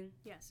spring.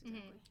 Yes,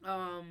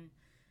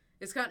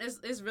 exactly.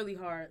 It's really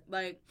hard.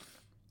 Like,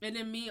 and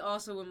then me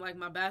also with, like,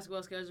 my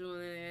basketball schedule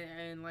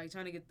and like,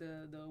 trying to get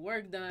the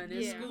work done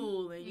in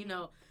school, and, you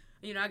know,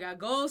 I got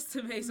goals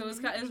to make. So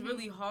it's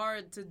really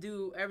hard to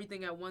do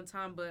everything at one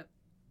time, but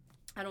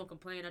I don't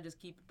complain. I just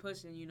keep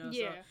pushing, you know.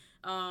 Yeah.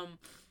 So,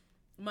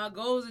 my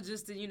goals are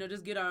just to, you know,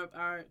 just get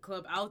our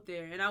club out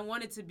there. And I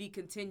want it to be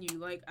continued.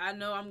 Like, I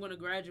know I'm going to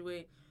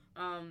graduate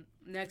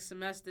next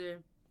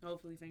semester.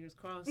 Hopefully, fingers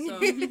crossed. So,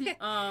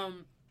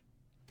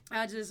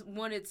 I just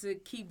wanted to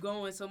keep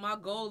going. So my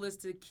goal is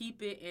to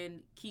keep it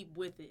and keep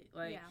with it.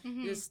 Like,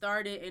 just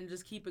start it and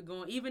just keep it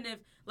going. Even if,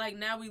 like,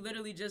 now we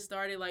literally just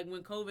started, like,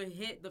 when COVID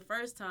hit the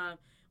first time,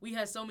 we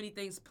had so many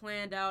things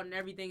planned out and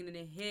everything, and then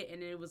it hit,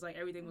 and then it was like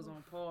everything was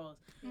on pause.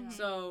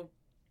 So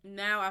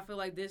now I feel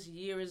like this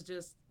year is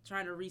just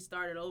trying to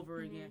restart it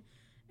over again.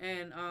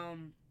 And,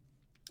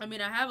 I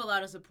mean, I have a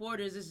lot of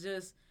supporters. It's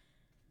just,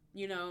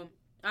 you know,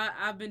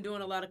 I've been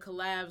doing a lot of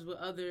collabs with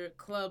other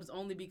clubs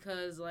only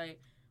because, like,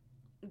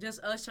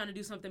 just us trying to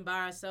do something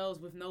by ourselves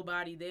with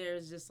nobody there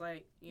is just,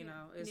 like, you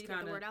know, it's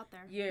kind of the word out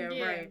there. Yeah,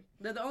 right.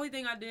 The only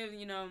thing I did,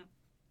 you know,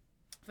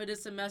 for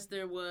this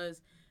semester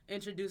was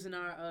introducing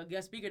our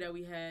guest speaker that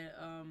we had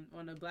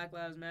on the Black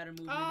Lives Matter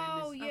movement.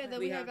 Oh, yeah, that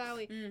we had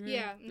Valley.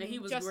 Yeah. And he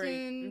was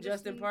great.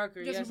 Justin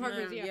Parker. Justin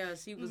Parker, yeah.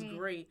 Yes, he was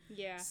great.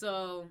 Yeah.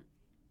 So,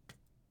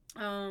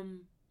 I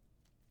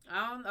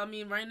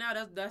mean, right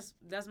now,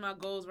 that's my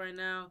goals right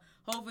now.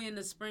 Hopefully in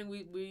the spring,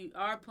 we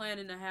are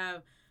planning to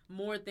have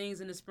more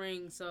things in the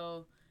spring.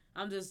 So,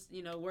 I'm just,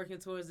 you know, working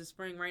towards the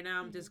spring. Right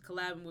now, I'm just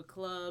collabing with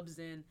clubs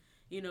and,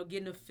 you know,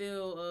 getting a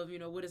feel of, you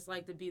know, what it's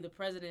like to be the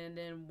president. And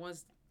then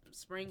once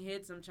spring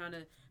hits, I'm trying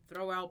to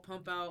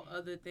pump out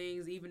other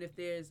things, even if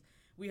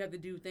we have to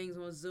do things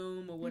on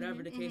Zoom or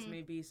whatever the case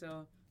may be.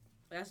 So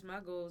that's my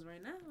goals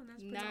right now, and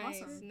that's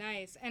pretty awesome.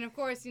 Nice. And of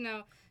course, you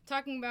know,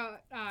 talking about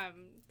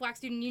Black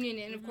Student Union,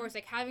 and of course,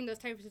 like, having those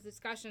types of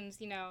discussions,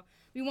 you know,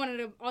 we wanted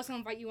to also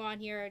invite you on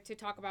here to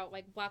talk about,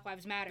 like, Black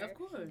Lives Matter, of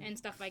course, and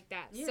stuff like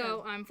that. Yeah.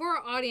 So for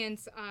our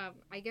audience,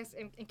 I guess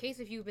in case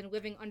if you've been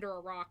living under a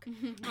rock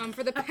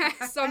for the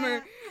past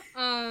summer,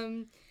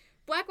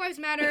 Black Lives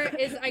Matter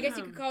is, I guess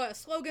you could call it a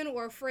slogan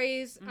or a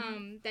phrase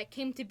that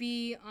came to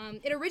be.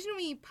 It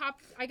originally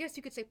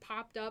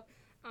popped up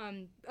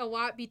a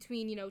lot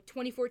between, you know,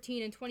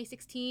 2014 and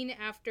 2016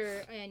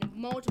 after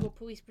multiple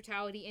police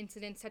brutality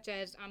incidents such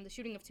as the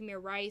shooting of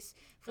Tamir Rice,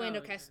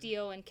 Philando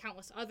Castile, and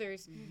countless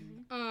others.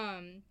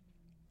 And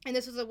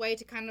this was a way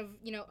to kind of,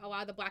 you know,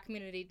 allow the Black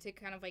community to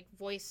kind of, like,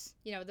 voice,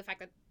 you know, the fact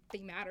that they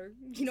matter,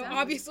 you know,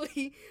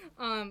 obviously,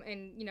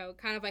 and, you know,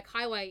 kind of, like,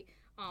 highlight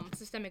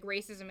systemic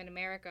racism in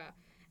America.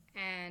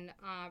 And,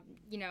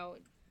 you know,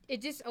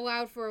 it just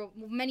allowed for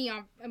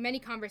many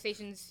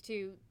conversations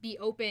to be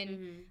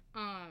open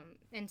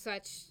and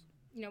such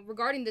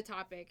regarding the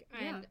topic.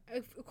 And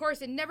of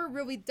course, it never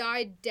really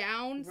died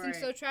down since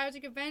those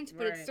tragic events,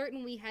 but it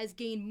certainly has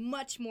gained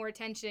much more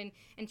attention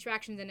and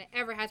traction than it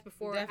ever has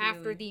before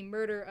after the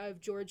murder of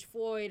George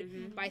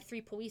Floyd by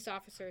 3 police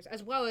officers,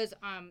 as well as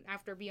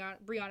after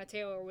Breonna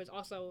Taylor was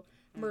also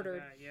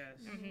murdered. Oh my God,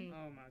 yes.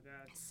 Oh my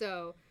God.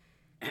 So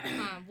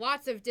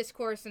lots of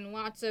discourse and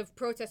lots of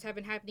protests have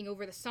been happening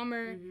over the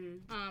summer.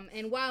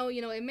 And while,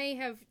 it may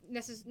have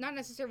not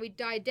necessarily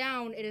died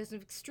down, it is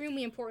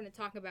extremely important to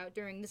talk about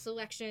during this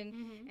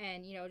election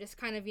and, just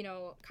kind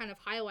of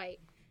highlight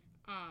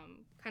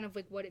kind of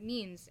like what it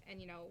means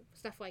and,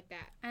 stuff like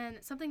that. And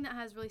something that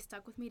has really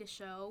stuck with me to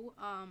show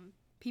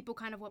people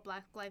kind of what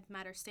Black Lives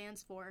Matter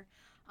stands for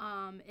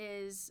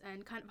is,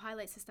 and kind of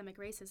highlight systemic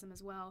racism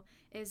as well,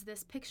 is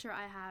this picture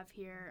I have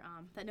here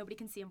that nobody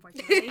can see,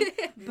 unfortunately.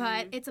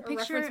 But it's a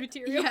picture. Reference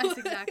material. Yes,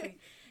 exactly.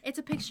 It's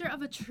a picture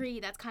of a tree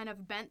that's kind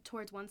of bent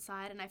towards one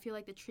side, and I feel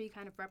like the tree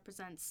kind of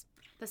represents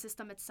the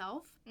system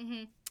itself.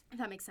 If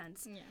that makes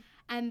sense. Yeah.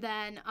 And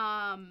then,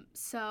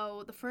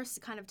 so the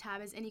first kind of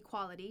tab is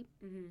inequality,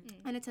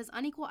 and it says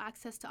unequal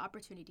access to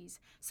opportunities.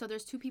 So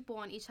there's 2 people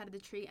on each side of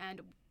the tree,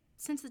 and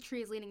since the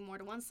tree is leaning more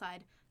to one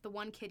side, the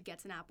one kid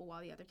gets an apple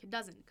while the other kid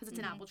doesn't, because it's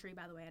an apple tree,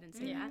 by the way. I didn't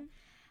say that.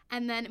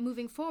 And then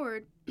moving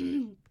forward,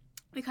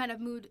 we kind of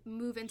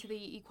move into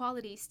the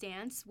equality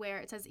stance, where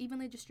it says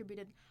evenly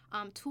distributed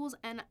tools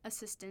and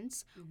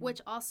assistance, which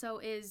also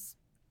is,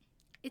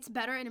 it's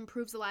better and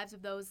improves the lives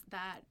of those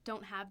that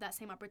don't have that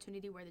same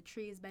opportunity, where the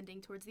tree is bending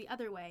towards the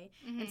other way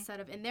instead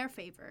of in their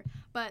favor.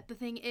 But the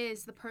thing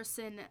is, the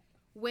person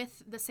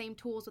with the same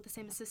tools, with the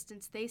same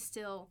assistance, they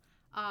still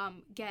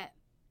get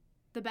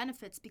the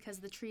benefits because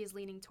the tree is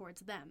leaning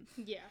towards them.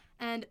 Yeah.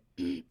 And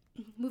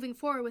moving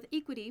forward with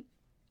equity,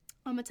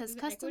 it says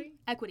custom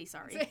equity.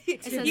 Sorry,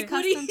 it says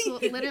Equity? custom tool.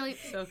 Literally,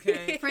 It's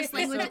okay. first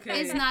language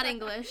is not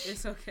English.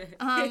 It's okay.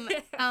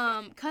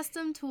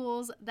 Custom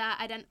tools that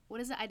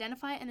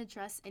identify and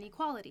address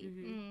inequality.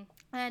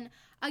 And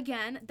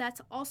again,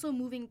 that's also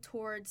moving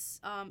towards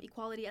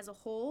equality as a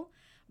whole,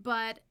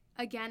 but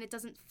again, it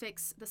doesn't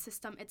fix the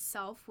system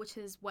itself, which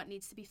is what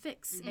needs to be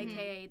fixed,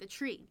 aka the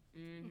tree.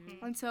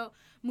 And so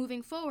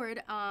moving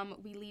forward,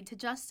 we lead to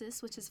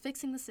justice, which is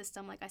fixing the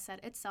system, like I said,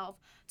 itself,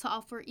 to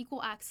offer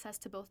equal access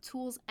to both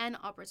tools and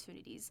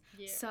opportunities.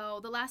 Yeah. So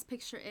the last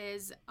picture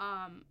is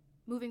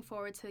moving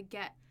forward to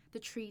get the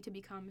tree to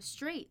become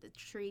straight, the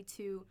tree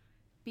to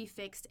be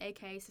fixed,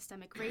 aka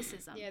systemic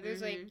racism. Yeah,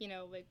 there's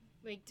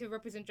like to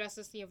represent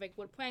justice, like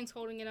wood planks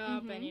holding it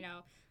up, and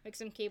like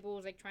some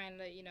cables like trying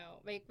to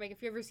like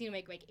if you ever seen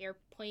like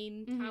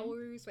airplane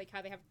towers, like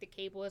how they have the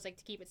cables like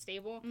to keep it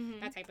stable,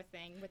 that type of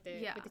thing with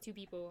the 2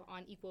 people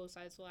on equal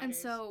sides ladders. And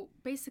so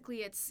basically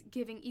it's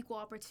giving equal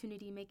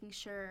opportunity, making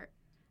sure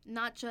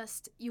not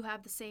just you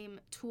have the same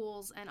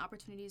tools and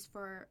opportunities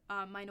for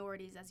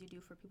minorities as you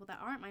do for people that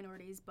aren't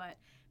minorities, but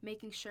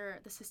making sure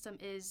the system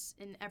is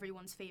in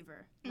everyone's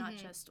favor, not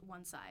just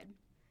one side.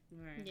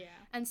 Right. Yeah.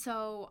 And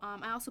so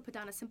I also put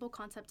down a simple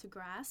concept to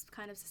grasp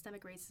kind of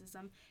systemic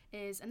racism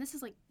is, and this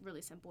is like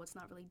really simple, it's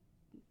not really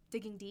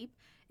digging deep.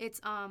 It's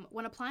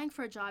when applying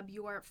for a job,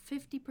 you are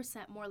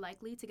 50% more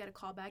likely to get a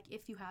callback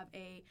if you have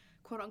a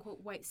quote-unquote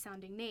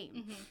white-sounding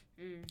name,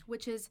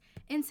 which is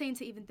insane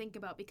to even think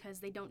about because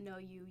they don't know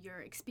you.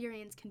 Your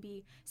experience can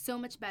be so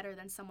much better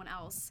than someone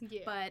else,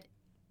 but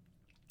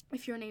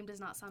if your name does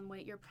not sound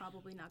white, you're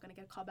probably not going to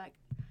get a callback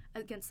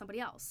against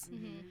somebody else.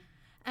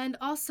 And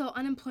also,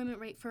 unemployment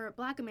rate for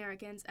Black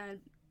Americans and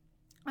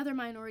other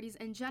minorities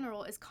in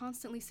general is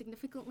constantly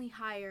significantly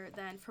higher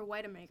than for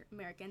white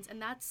Americans.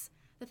 And that's,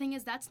 the thing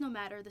is, that's no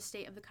matter the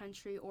state of the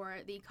country or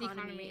the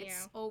economy.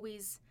 It's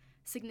always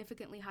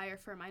significantly higher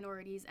for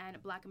minorities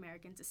and Black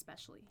Americans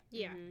especially.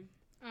 Yeah.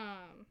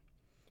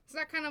 So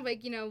that kind of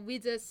like,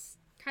 leads us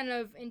kind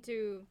of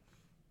into,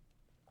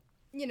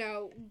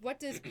 what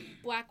does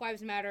Black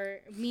Lives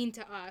Matter mean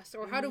to us,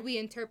 or how do we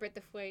interpret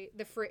the phrase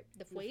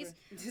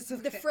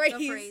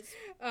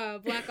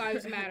Black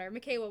Lives Matter?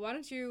 Michaela, why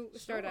don't you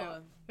start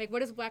out? Like, what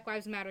does Black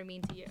Lives Matter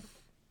mean to you?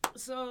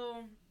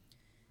 So,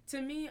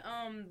 to me,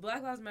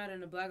 Black Lives Matter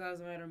and the Black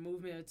Lives Matter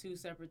movement are 2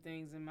 separate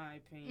things, in my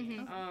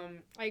opinion.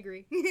 I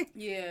agree.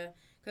 Yeah,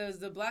 because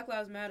the Black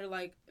Lives Matter,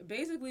 like,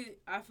 basically,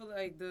 I feel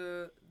like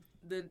the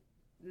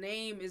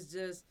name is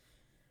just,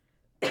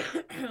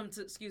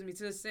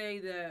 to say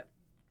that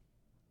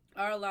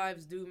our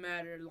lives do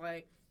matter,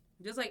 like,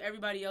 just like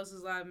everybody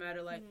else's lives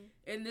matter. Like,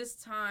 in this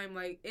time,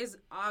 like, it's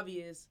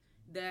obvious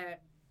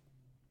that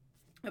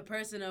a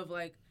person of,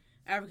 like,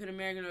 African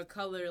American or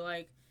color,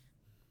 like,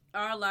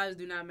 our lives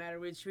do not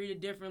matter. We're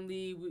treated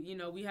differently.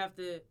 We have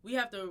to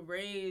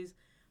raise,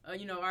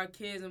 our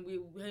kids, and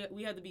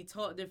we have to be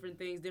taught different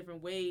things,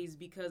 different ways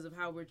because of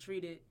how we're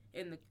treated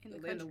in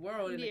the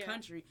world, in the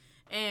country.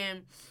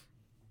 And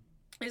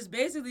it's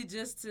basically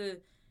just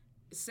to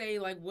say,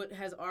 like, what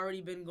has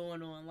already been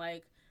going on.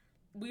 Like,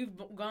 we've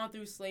gone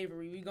through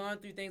slavery. We've gone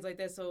through things like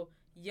that. So,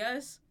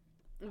 yes,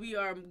 we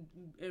are,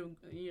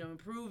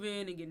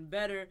 improving and getting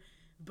better.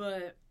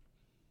 But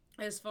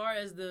as far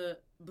as the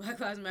Black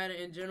Lives Matter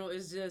in general,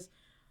 it's just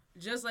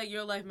just like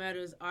your life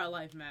matters, our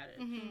life matters.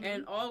 Mhm.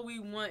 And all we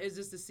want is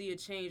just to see a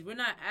change. We're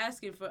not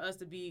asking for us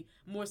to be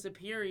more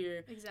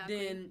superior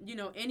Exactly. than,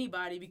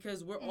 anybody,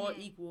 because we're all Mhm.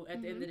 equal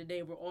at the end of the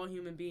day. We're all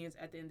human beings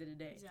at the end of the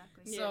day.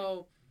 Exactly. Yeah.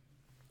 So,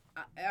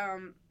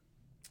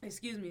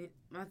 excuse me,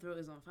 my throat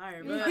is on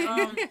fire.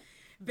 But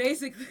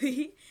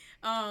basically,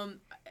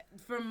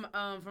 from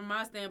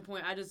my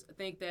standpoint, I just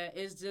think that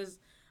it's just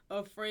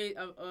a phrase,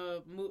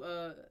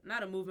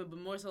 not a movement, but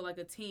more so like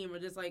a team, or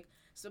just like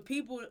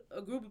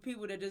a group of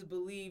people that just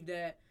believe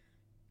that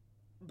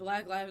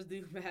Black lives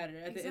do matter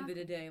at the end of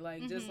the day.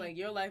 Like, just like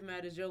your life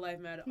matters, your life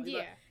matters. Yeah.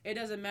 Like, it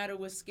doesn't matter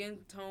what skin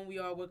tone we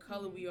are, what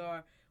color we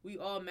are. We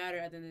all matter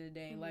at the end of the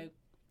day. Like,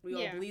 we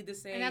all bleed the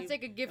same. And that's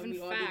like a given we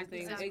all do the fact.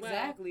 things. as well.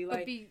 Exactly. But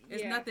Like,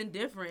 it's nothing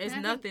different. It's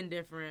And I think nothing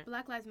different.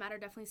 Black Lives Matter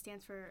definitely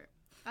stands for.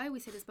 I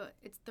always say this, but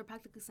they're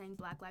practically saying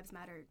Black Lives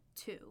Matter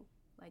too.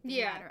 Like, they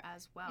Yeah. matter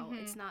as well.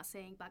 Mhm. It's not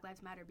saying Black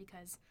Lives Matter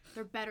because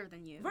they're better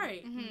than you.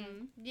 Right.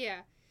 Mm-hmm.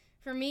 Yeah.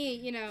 For me,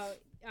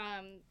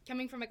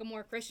 coming from like a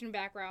more Christian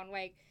background,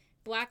 like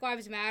Black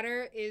Lives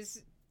Matter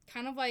is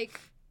kind of like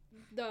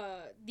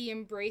the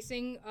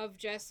embracing of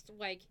just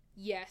like,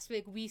 yes,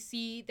 like we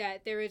see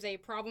that there is a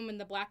problem in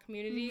the Black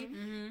community,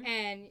 Mm-hmm.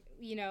 and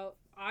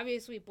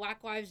obviously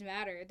Black Lives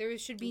Matter. There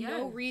should be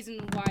no Yes. reason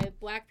why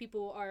Black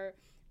people are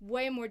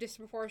way more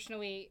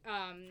disproportionately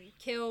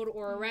killed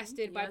or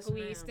arrested by Yes,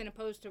 police ma'am. than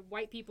opposed to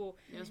white people.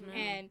 Yes, ma'am.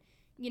 And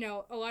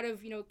a lot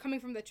of coming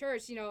from the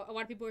church, a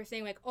lot of people are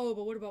saying like, oh,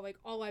 but what about like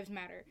all lives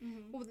matter?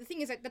 Mm-hmm. Well, the thing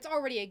is that that's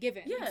already a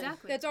given. Yeah.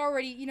 Exactly. That's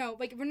already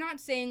like we're not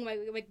saying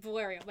like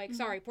Valeria, like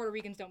sorry, Puerto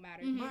Ricans don't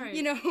matter. Mhm. Right.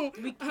 You know,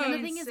 We And can't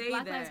the thing is, say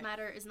Black that. Lives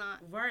Matter is not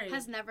Right.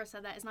 has never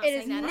said that. It's not It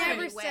saying has that never in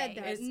any said way.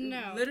 that. It's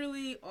No.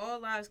 literally all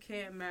lives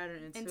can't matter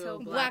until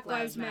Black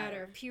Lives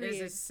Matter. Period.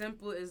 It's as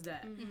simple as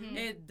that. Mhm.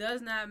 It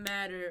does not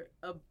matter.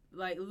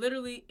 Like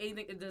literally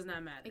anything. It does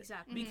not matter.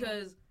 Exactly.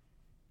 Because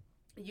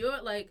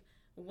you're like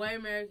white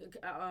American,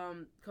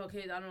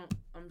 Caucasian.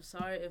 I'm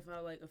sorry if I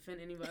like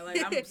offend anybody.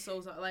 Like I'm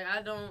so sorry. Like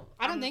I don't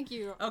I'm- think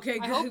you. Okay,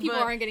 I good. hope people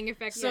but- aren't getting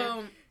affected.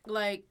 So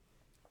like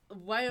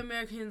white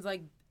Americans,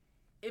 like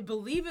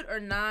believe it or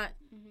not,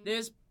 Mhm.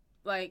 there's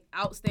like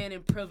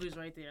outstanding privilege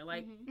right there.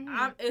 Like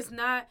Mhm. it's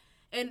not,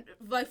 and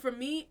like for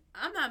me,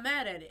 I'm not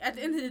mad at it. At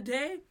the end of the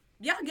day,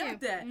 y'all got Yeah.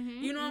 that.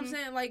 Mhm. You know what I'm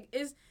saying? Like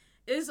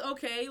it's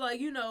okay. Like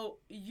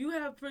you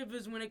have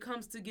privilege when it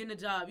comes to getting a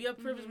job. You have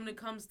privilege when it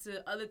comes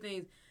to other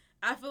things.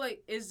 I feel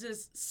like it's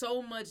just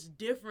so much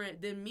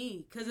different than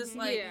me, because it's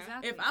like Yeah.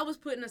 Exactly. if I was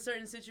put in a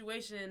certain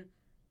situation,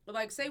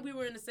 like say we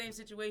were in the same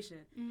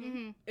situation,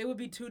 Mhm. it would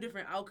be two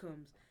different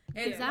outcomes.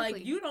 And Exactly.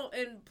 like you don't,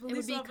 and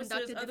police be officers,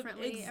 conducted other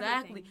differently,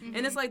 exactly, everything.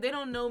 and it's like they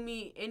don't know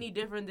me any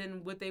different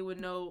than what they would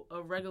know a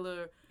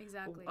regular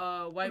Exactly.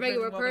 white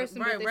Regular person, person,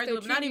 but right? they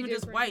Regular, still not treat you even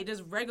just different. white,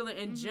 just regular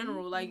in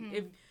general. Like Mhm.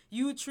 if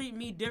you treat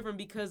me different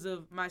because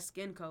of my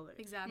skin color,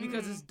 Exactly.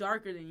 because it's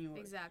darker than yours,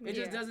 Exactly. it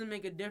just Yeah. doesn't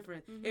make a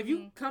difference. Mhm. If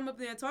you come up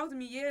there and talk to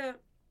me, yeah.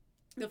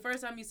 The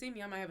first time you see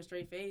me, I might have a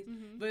straight face.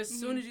 Mhm. But as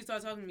soon as you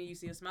start talking to me, you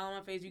see a smile on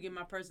my face, you get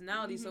my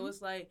personality. So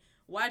it's like,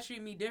 why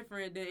treat me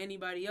different than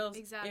anybody else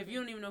Exactly. if you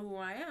don't even know who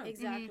I am?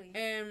 Exactly.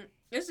 And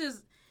it's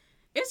just,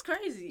 it's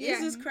crazy. Yeah.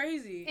 It's just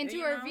crazy. And to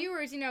you our know?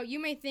 viewers, you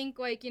may think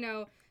like,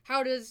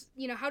 how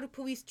do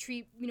police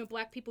treat,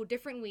 Black people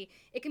differently?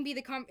 It can be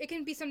it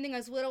can be something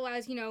as little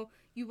as,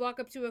 you walk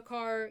up to a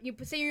car,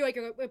 say you're like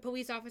a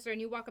police officer and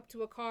you walk up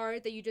to a car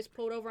that you just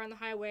pulled over on the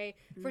highway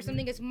for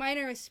something as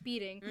minor as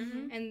speeding.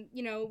 And,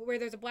 where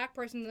there's a Black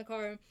person in the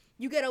car,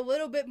 you get a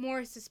little bit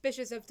more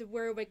suspicious of to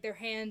where like their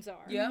hands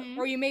are. Yep.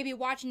 Or you may be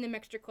watching them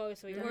extra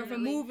closely. Or if a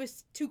Definitely. move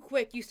is too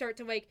quick, you start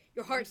to like,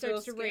 your heart You feel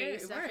starts to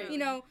scared, race.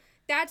 right.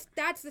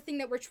 That's the thing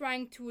that we're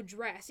trying to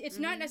address. It's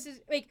not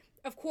necessarily like,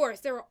 of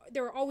course, there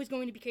are always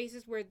going to be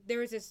cases where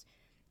there is this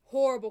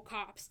horrible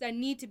cops that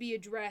need to be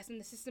addressed, and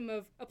the system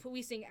of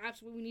policing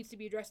absolutely needs to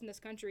be addressed in this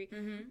country.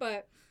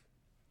 But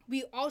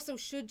we also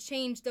should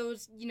change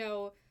those,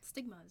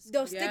 Stigmas.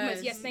 those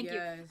stigmas. Yes, thank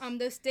yes. you.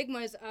 Those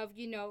stigmas of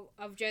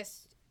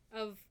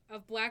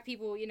of Black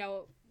people.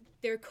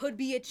 There could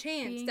be a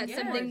chance that Yes.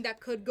 something that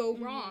could go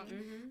wrong.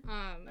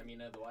 I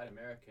mean, as a white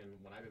American,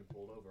 when I've been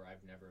pulled over,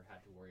 I've never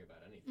had to worry about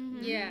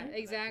anything. Mhm. Yeah, And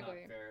exactly.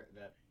 That's not fair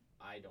that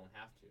I don't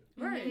have to.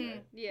 Right.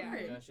 Mhm. Yeah.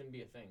 Right. That shouldn't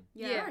be a thing.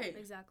 Yeah. Right.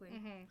 Exactly.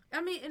 Mhm.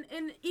 I mean,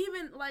 and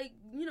even like,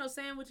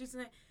 saying what you're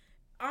saying,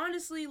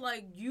 honestly,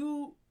 like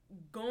you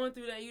going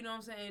through that, you know what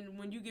I'm saying,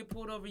 when you get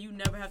pulled over, you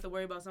never have to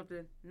worry about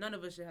something. None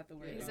of us should have to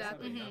worry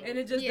Exactly. about something. Mhm. And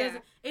it just Yeah.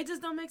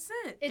 doesn't, don't make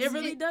sense. It's- it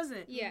really it-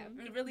 doesn't. Yeah.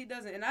 It really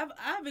doesn't. And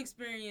I've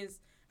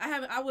experienced,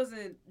 I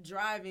wasn't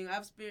driving.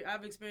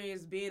 I've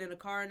experienced being in a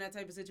car in that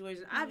type of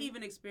situation. I've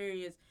even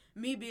experienced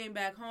me being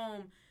back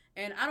home,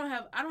 and I don't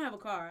have a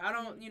car. I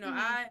don't,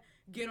 I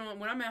get on,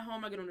 when I'm at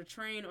home, I get on the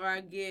train, or I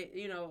get,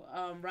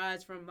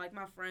 rides from like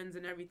my friends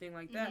and everything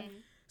like that.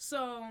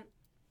 So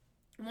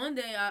one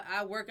day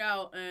I work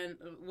out, and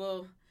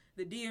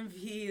the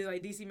DMV is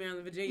like DC,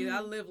 Maryland, Virginia. I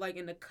live like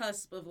in the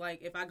cusp of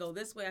like, if I go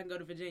this way, I can go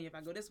to Virginia. If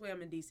I go this way,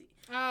 I'm in DC.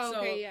 Oh, okay,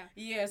 So, yeah.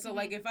 Yeah, so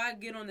like if I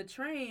get on the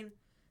train,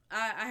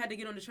 I had to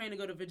get on the train to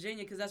go to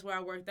Virginia because that's where I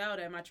worked out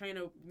at. My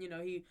trainer, you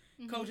know, he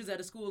coaches at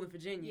a school in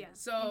Virginia. Yeah.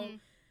 So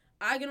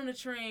I get on the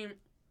train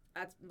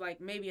at like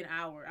maybe an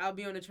hour. I'll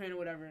be on the train or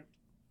whatever.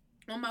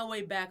 On my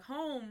way back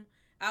home,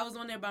 I was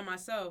on there by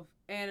myself,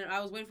 and I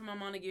was waiting for my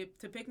mom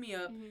to pick me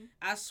up.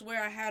 I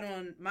swear I had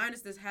on,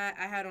 minus this hat,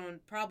 I had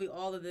on probably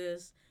all of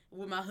this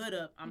with my hood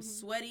up. I'm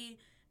sweaty,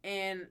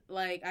 and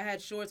like I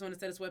had shorts on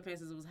instead of sweatpants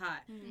because it was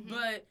hot.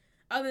 But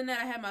other than that,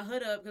 I had my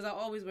hood up because I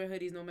always wear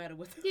hoodies no matter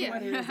what the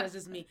weather is. That's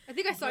just me. I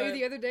think I saw you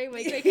the other day,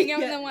 like hanging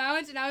out in the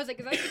lounge, and I was like,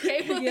 "Is that the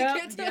cable?"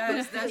 Yes,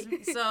 that's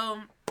me.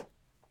 So,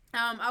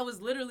 I was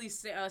literally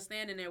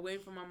standing there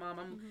waiting for my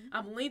mom.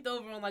 I'm leaned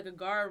over on like a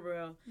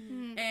guardrail,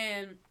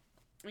 and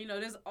you know,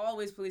 there's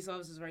always police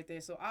officers right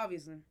there. So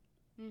obviously,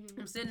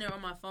 I'm sitting there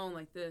on my phone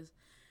like this,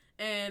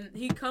 and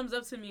he comes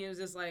up to me and was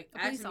just like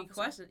asking me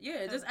questions.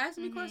 Yeah, just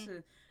asking me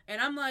questions,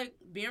 and I'm like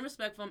being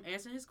respectful. I'm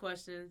answering his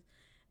questions,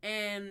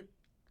 and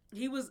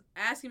he was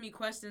asking me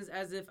questions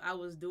as if I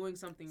was doing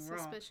something wrong.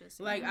 Suspicious.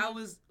 Like, I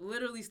was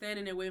literally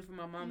standing there waiting for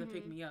my mom to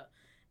pick me up.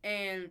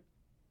 And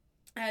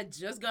I had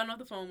just gotten off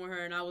the phone with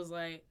her, and I was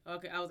like,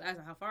 okay, I was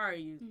asking, how far are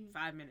you?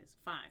 5 minutes.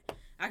 Fine.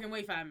 I can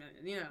wait 5 minutes,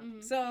 you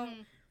know. So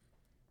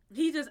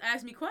he just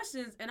asked me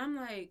questions, and I'm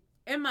like,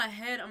 in my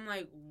head, I'm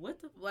like,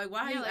 what the, like,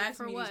 why are you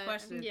asking me these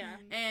questions? Yeah.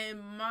 And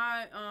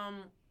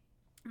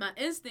my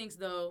instincts,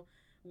 though,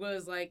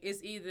 was like,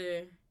 it's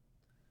either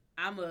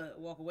I'm going to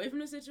walk away from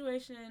the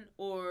situation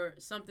or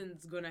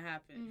something's going to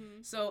happen.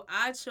 So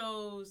I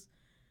chose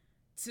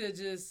to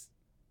just,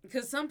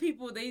 because some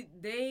people,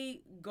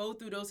 they go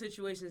through those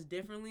situations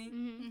differently.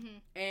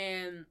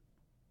 And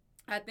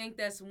I think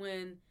that's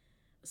when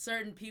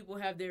certain people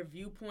have their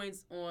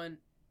viewpoints on,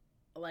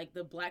 like,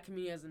 the black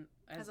community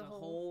as a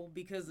whole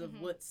because of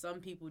what some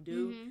people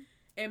do.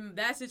 In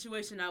that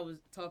situation, I was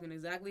talking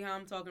exactly how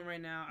I'm talking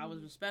right now. I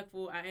was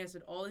respectful. I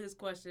answered all of his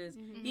questions.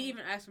 He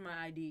even asked for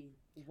my ID.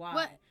 Why?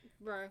 What?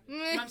 Bro.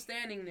 I'm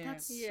standing there.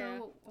 That's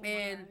so... Oh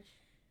and my gosh.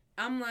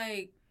 I'm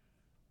like,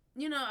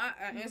 you know,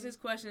 I answered his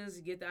questions,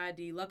 get the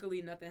ID.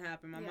 Luckily, nothing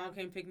happened. My mom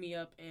came pick me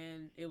up,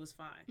 and it was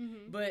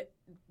fine. But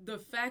the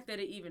fact that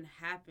it even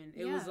happened,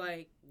 it was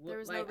like... There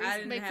was like, no reason. I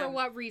didn't Like, have, for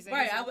what reason?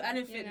 Right, I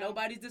didn't fit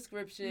nobody's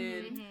description.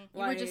 You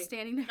Like, were just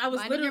standing there. I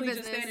was minding your literally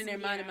just business. standing there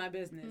minding my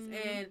business.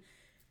 And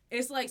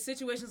it's like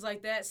situations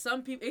like that.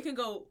 Some people, it can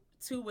go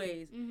two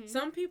ways.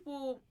 Some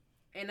people,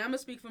 and I'm gonna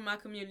speak for my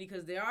community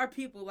because there are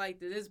people like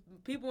this. There's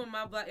people in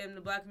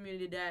the black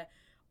community that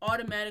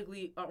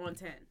automatically are on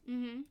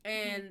 10.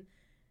 And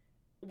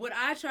what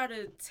I try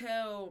to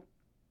tell,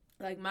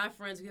 like, my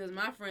friends, because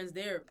my friends,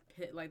 they're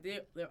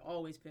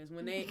always pissed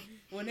when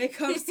it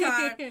comes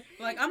time.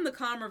 Like, I'm the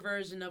calmer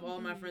version of all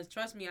my friends.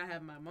 Trust me, I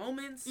have my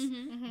moments,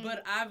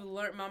 but I've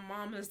learned. My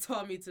mom has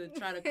taught me to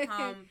try to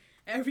calm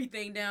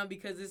everything down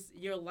because it's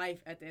your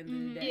life at the end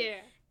of the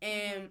day. Yeah.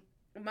 And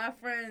my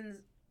friends,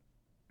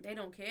 they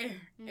don't care,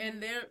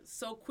 and they're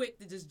so quick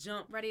to just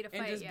jump, ready to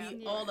fight, and just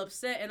be all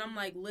upset. And I'm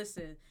like,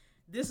 listen,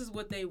 this is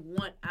what they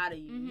want out of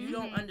you. You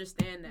don't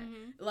understand that.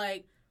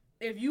 Like,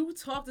 if you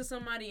talk to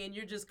somebody and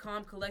you're just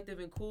calm, collective,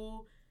 and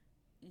cool,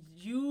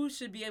 you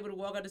should be able to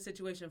walk out of the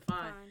situation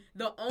fine.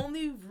 The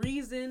only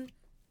reason,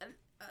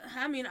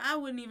 I mean, I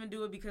wouldn't even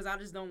do it because I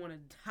just don't want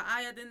to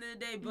die at the end of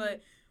the day,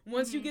 but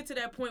once you get to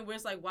that point where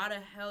it's like, why the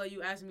hell are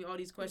you asking me all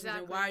these questions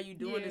and why are you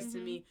doing this to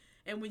me?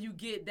 And when you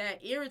get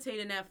that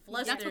irritated and that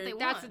flustered, that's what they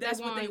want. That's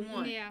what they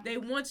want. Yeah. They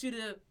want you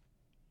to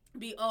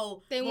be,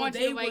 they want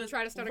you to, like,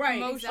 try to start a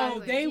commotion.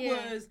 Exactly. Oh, they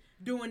was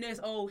doing this.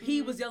 Oh,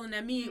 he was yelling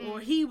at me, or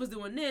he was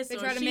doing this, They or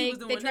try to she make was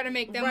doing they try to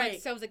make them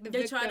themselves like the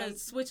they victim. try to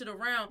switch it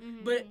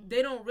around, but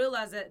they don't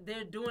realize that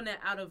they're doing that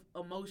out of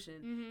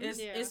emotion.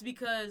 It's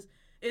because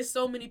it's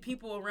so many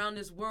people around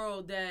this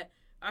world that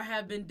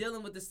have been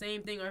dealing with the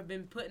same thing or have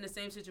been put in the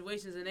same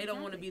situations, and they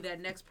don't want to be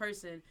that next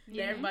person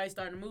that everybody's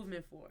starting a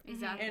movement for.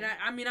 Exactly. And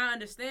I mean, I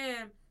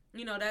understand,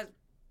 you know, that's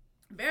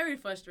very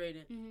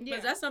frustrating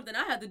because that's something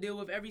I have to deal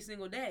with every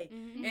single day.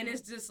 And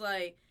it's just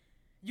like,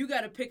 you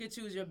got to pick and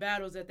choose your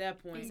battles at that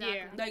point. Exactly.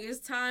 Yeah. Like, it's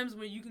times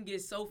when you can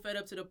get so fed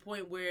up to the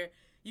point where,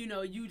 you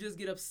know, you just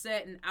get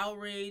upset and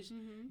outraged,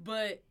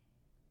 but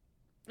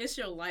it's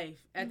your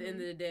life at the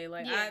end of the day.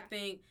 Like,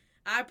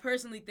 I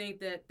personally think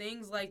that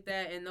things like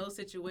that in those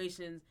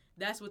situations,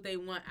 that's what they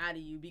want out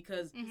of you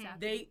because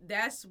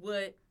that's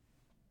what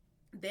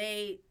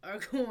they are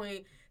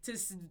going to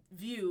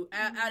view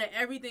out of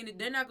everything.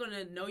 They're not going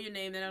to know your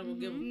name. They're not going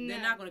to give.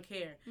 They're not going to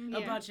care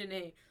about your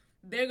name.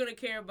 They're going to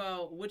care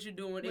about what you're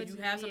doing. If you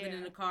have something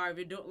in the car, if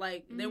you don't,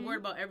 like, they're worried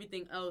about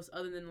everything else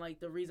other than,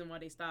 like, the reason why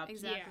they stopped.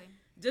 Exactly.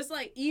 Just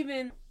like,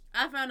 even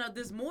I found out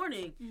this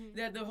morning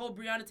that the whole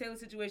Breonna Taylor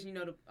situation, you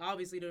know,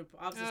 obviously the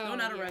officers still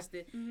not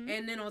arrested.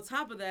 And then on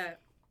top of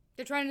that,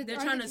 they're trying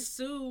to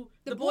sue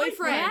the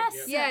boyfriend.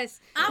 Yes.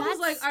 I was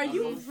like, are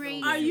you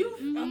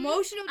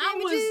emotional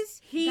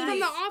damages from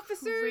the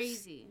officers?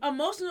 Crazy.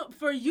 Emotional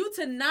for you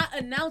to not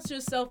announce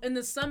yourself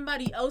into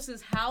somebody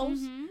else's house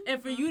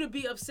and for you to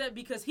be upset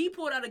because he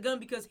pulled out a gun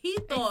because he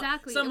thought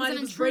somebody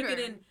was breaking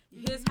in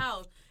his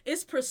house.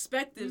 it's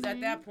perspectives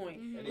at that point.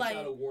 And it's Like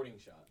not a warning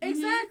shot.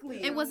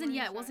 exactly. It wasn't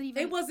yet. It wasn't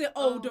even. It wasn't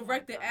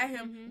directed God. at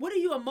him. What are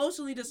you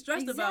emotionally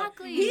distressed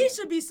Exactly. about? He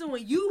should be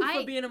suing you for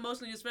I- being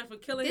emotionally distressed for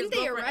killing Didn't his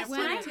they girlfriend. arrest and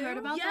When I putting- heard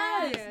about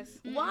yes. that.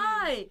 Yes.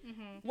 Why?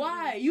 Mhm.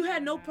 Why? You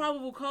had no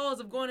probable cause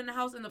of going in the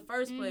house in the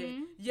first place.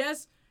 Mhm.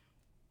 Yes,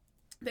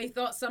 they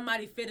thought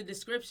somebody fit a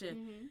description.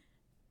 Mhm.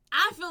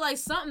 I feel like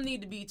something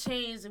need to be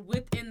changed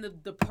within the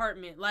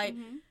department. Like,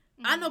 Mhm.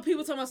 I know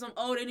people talking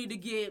about they need to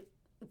get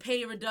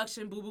pay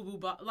reduction, boo, boo, boo,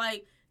 blah.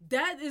 Like,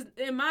 that is,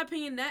 in my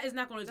opinion, that is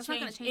not going to That's not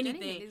change gonna change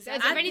anything. anything. If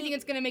Exactly. anything,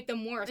 it's gonna make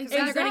them worse. Because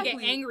then they're gonna get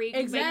Exactly. angry.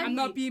 'Cause, like, I'm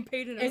not Exactly. being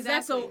paid enough.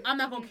 Exactly. So I'm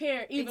not going to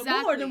care even more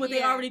Exactly, than what they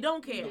yeah. already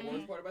don't care. The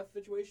worst part about the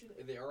situation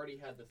is they already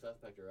had the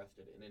suspect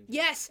arrested and in jail.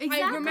 Yes, I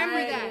Exactly. remember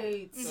that.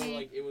 Right. So Mhm.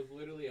 like it was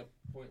literally a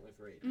pointless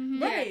raid.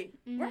 Mhm. Right.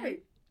 Mhm.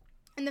 Right.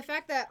 And the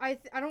fact that I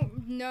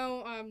don't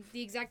know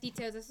the exact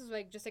details. This is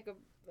like just like a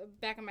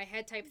back of my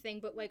head type thing.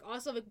 But like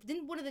also like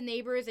didn't one of the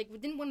neighbors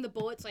didn't one of the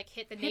bullets like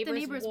hit the Hit the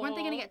neighbors. wall? Weren't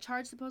they gonna get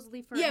charged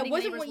supposedly for Yeah, hitting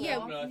wasn't the what- neighbor's yeah,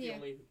 wall? No, that's yeah. the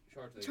only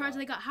charge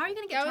They got. How are you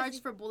gonna get That was-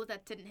 charged for a bullet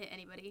that didn't hit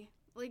anybody?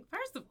 Like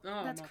First of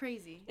all, that's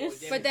crazy. Well,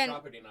 It's- it but damages then-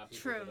 property, not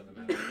people, True. so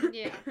it doesn't matter.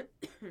 Yeah,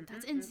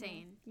 That's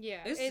insane.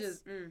 yeah. It's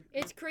just.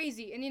 It's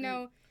crazy, and you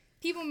know,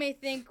 people may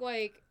think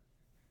like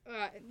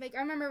I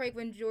remember like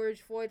when George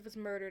Floyd was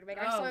murdered. Like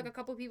I saw like a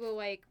couple people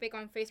like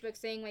on Facebook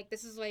saying like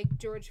this is like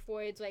George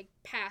Floyd's like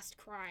past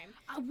crime.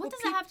 What Well, does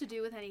that have to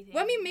do with anything?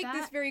 Let me make That-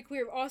 this very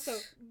clear. Also,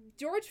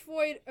 George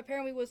Floyd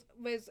apparently was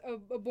a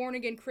born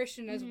again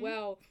Christian as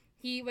well.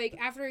 He like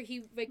after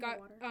he like got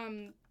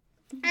Water.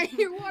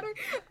 your water.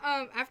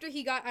 After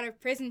he got out of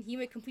prison, he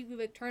like completely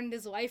like turned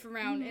his life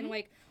around and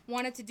like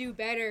wanted to do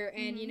better.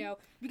 And you know,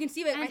 you can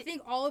see like I And-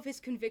 think all of his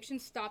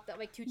convictions stopped at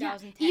like Yeah,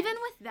 2010. even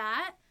with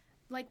that,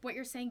 like what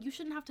you're saying, you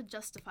shouldn't have to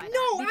justify that.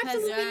 no, because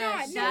absolutely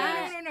Yes, not.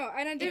 that- No.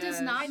 And I It did, does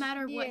Yes. not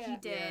matter what he Yeah.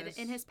 did Yes.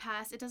 in his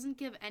past. It doesn't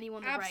give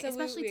anyone the right,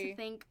 especially Absolutely. to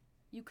think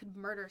you could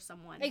murder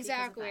someone. because of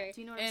Exactly. that.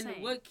 Do you know what I'm And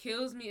saying? what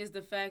kills me is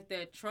the fact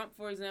that Trump,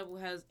 for example,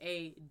 has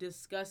a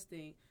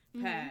disgusting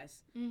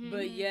past,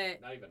 but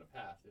yet. Not even a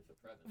past, it's a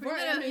present.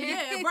 Right, I mean,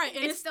 yeah, right,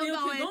 and It's it's still still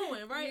going.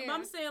 going, right? Yeah. But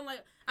I'm saying,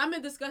 like, I'm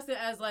disgusted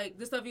as, like,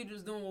 the stuff he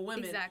was doing with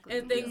women Exactly.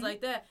 and things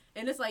like that.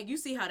 And it's like, you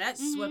see how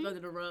that's swept under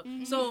the rug.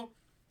 So,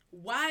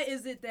 why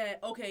is it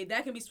that, okay,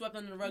 that can be swept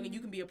under the rug and you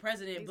can be a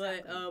president,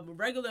 but a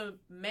regular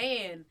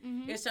man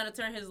is trying to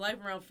turn his life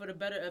around for the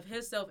better of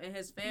himself and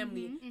his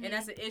family, and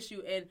that's an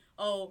issue, and,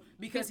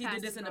 because His he did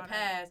past this is in the brought up.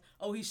 past,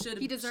 he should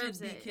He deserves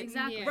be it. killed.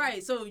 Exactly. Yeah.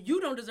 Right, so you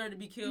don't deserve to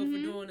be killed for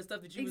doing the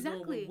stuff that you was doing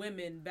Exactly. with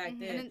women back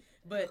then, And then-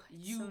 but it's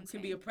you so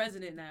can be a insane.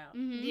 president now.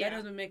 Yeah. That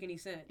doesn't make any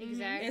sense.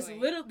 Exactly. It's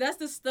little. That's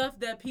the stuff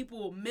that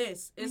people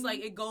miss. It's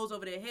like it goes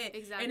over their head,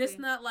 Exactly. and it's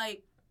not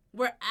like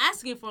we're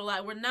asking for a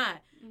lot. We're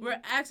not. We're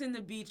asking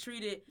to be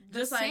treated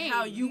just like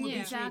how you would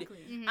Yeah. be treated.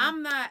 Exactly.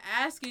 I'm not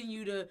asking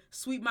you to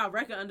sweep my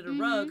record under the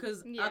rug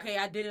because Yeah. okay,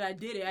 I did it at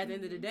the end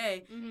of the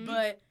day.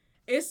 But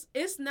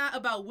it's not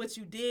about what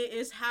you did.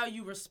 It's how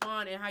you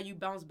respond and how you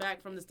bounce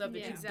back from the stuff that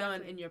Yeah. you've done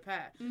Exactly. in your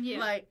past. Yeah.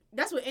 Like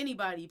that's what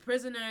anybody,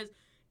 prisoners,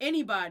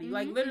 anybody,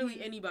 like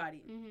literally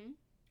anybody.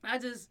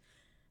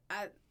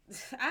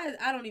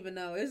 I don't even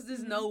know. It's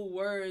just no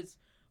words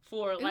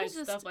for like was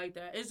just- stuff like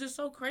that. It's just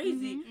so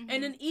crazy.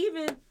 And then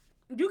even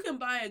you can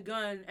buy a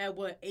gun at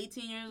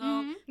 18 years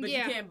old, but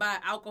Yeah. you can't buy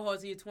alcohol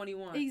till you're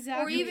 21.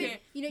 Exactly. Or You even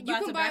can't you buy can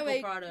buy tobacco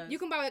like products. you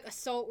can buy like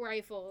assault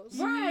rifles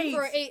Right.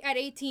 at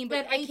 18, but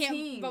At I can't.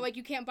 18. But like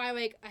you can't buy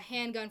like a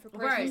handgun for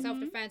personal Right. self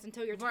defense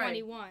until you're Right.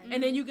 21.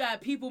 And then you got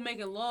people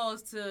making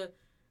laws to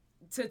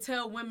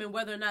tell women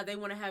whether or not they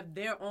want to have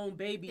their own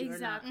baby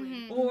Exactly. or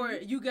not. Or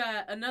you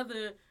got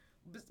another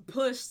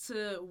push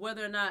to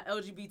whether or not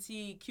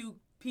LGBTQ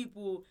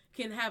people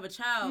can have a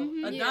child,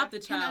 adopt a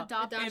Can child.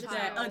 adopt a if child.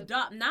 that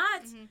adopt,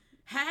 not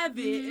have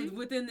it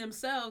within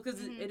themselves,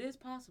 because it is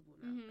possible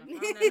now. I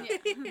found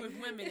that out. With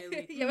women at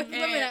least. Yeah, with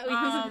women at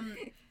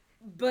least.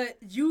 But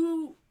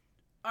you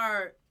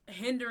are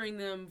hindering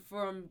them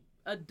from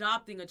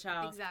adopting a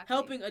child, Exactly.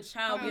 helping a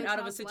child Wow. get out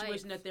of a Child's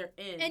situation life. that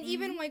they're in. And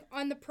even like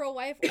on the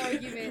pro-life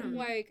argument,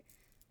 like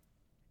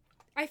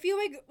I feel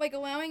like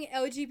allowing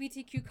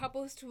LGBTQ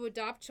couples to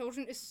adopt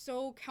children is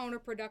so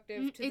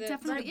counterproductive to It the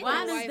definitely Like,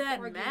 why is. does pro-life that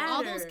argument. matter?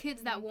 All those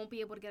kids that won't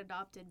be able to get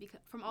adopted because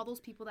from all those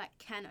people that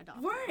can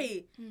adopt.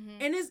 right.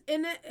 And it's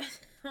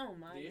oh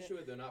my The god. issue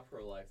is they're not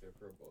pro-life, they're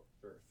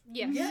pro-birth.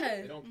 Yes.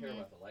 Yeah. They don't care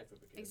about the life of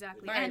a kid.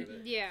 Exactly. They And care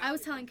that Yeah. I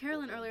was they telling can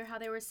Carolyn fulfill. earlier how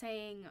they were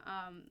saying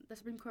the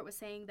Supreme Court was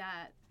saying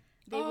that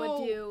they Oh,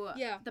 would do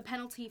yeah. the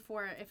penalty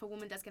for if a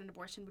woman does get an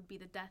abortion would be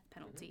the death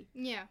penalty.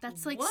 Yeah.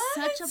 That's like What?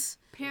 such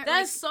a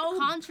That's so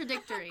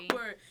contradictory.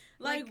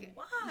 Like,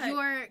 why?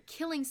 You're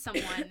killing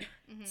someone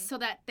so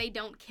that they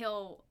don't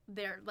kill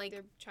their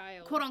Their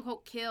child. quote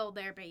unquote kill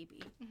their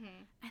baby. Mm-hmm.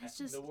 And it's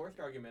just The worst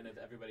argument is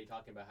everybody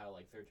talking about how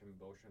like third-term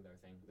abortions are a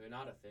thing. They're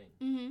not a thing.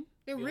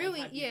 They're The only really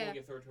time people yeah.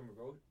 get third-term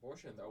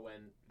abortions are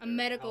when A their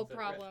medical health at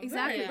problem. risk.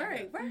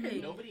 Exactly.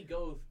 Right. Nobody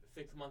goes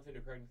 6 months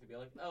into pregnancy to be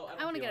like, oh, I I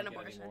don't wanna feel get like an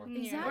it abortion. anymore.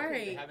 Yeah.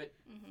 Right. They have it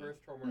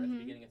first term or at the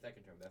beginning of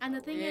second term. That's And how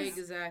the it thing works.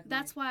 is, Exactly.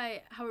 that's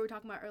why how we were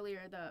talking about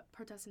earlier the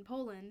protests in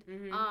Poland.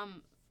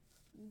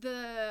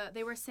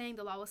 they were saying,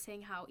 the law was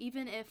saying how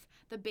even if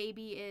the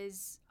baby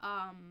is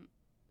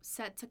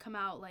set to come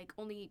out like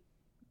only,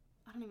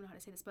 I don't even know how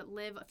to say this, but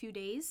live a few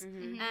days,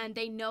 and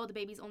they know the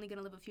baby's only going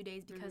to live a few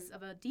days because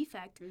of a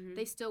defect,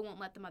 they still won't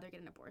let the mother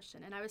get an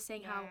abortion. And I was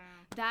saying how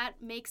that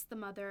makes the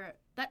mother,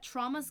 that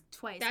trauma's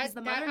twice, because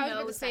the mother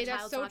knows that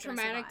that's so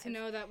traumatic to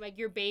know that like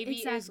your baby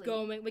is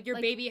going, like your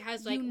baby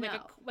has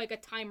like a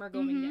timer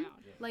going down.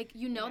 Like,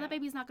 you know that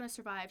baby's not going to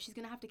survive. She's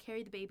going to have to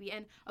carry the baby,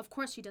 and of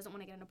course she doesn't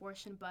want to get an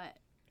abortion, but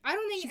I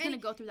don't think she's going to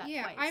go through that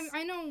twice.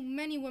 I know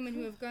many women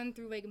who have gone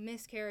through like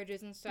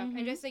miscarriages and stuff,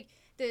 and just like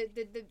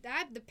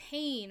the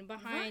pain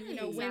behind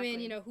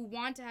women who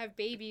want to have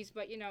babies,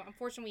 but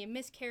unfortunately a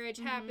miscarriage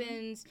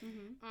happens,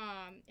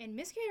 and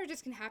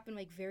miscarriages can happen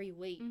like very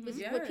late.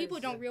 But people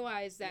don't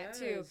realize that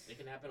too. It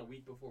can happen a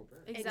week before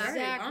birth.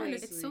 Exactly.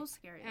 It's so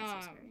scary.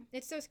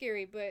 It's so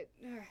scary, but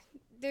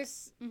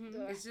there's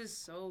it's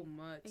just so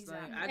much.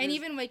 Exactly. Like, and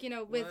even like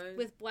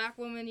with black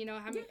women,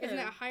 having isn't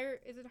it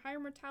a higher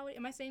mortality?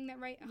 Am I saying that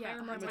right?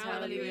 Higher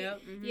mortality rate.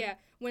 Yeah,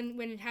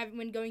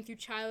 when going through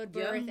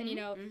childbirth,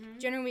 and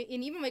generally,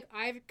 and even like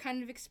I've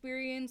kind of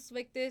experienced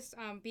like this,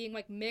 being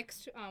like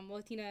mixed,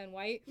 Latina and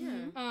white.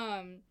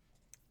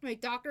 Like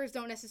doctors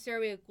don't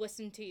necessarily like,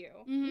 listen to you.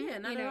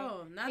 Not at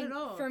all. Not at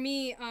all. For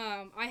me,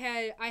 I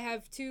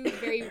have two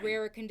very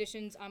rare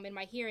conditions in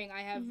my hearing.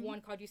 I have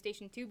one called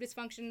eustachian tube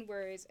dysfunction,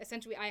 whereas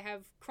essentially I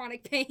have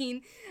chronic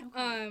pain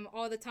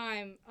all the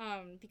time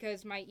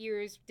because my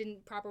ears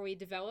didn't properly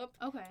develop.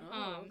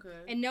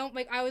 And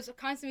I was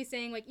constantly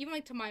saying, like, even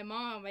like to my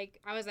mom,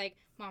 like I was like,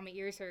 Mom, my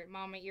ears hurt.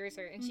 Mom, my ears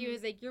hurt. And she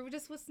was like, you're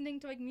just listening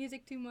to like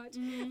music too much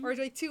or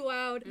like too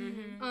loud.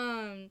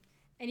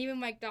 And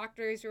even like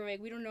doctors were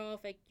like, we don't know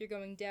if like you're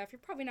going deaf. You're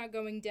probably not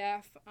going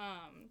deaf.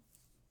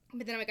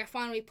 But then like I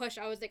finally pushed.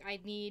 I was like, I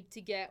need to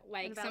get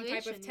like some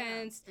type of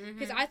test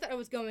because I thought I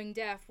was going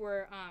deaf.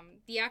 Where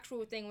the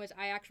actual thing was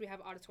I actually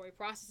have auditory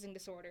processing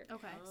disorder.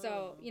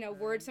 So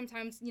words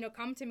sometimes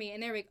come to me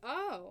and they're like,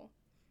 oh,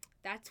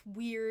 that's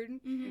weird.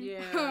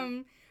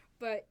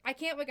 But I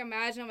can't like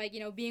imagine like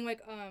being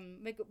like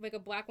a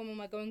black woman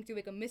like going through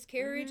like a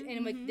miscarriage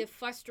and like the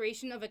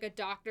frustration of like a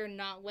doctor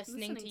not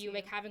listening to you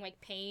like having like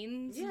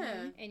pains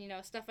and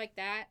stuff like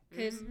that,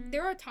 because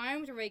there are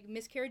times where like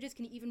miscarriages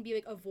can even be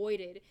like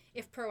avoided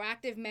if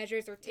proactive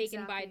measures are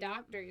taken by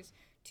doctors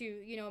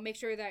to make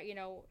sure that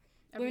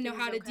women know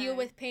how to deal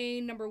with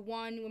pain. Number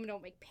one, women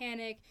don't like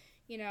panic,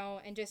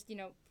 and just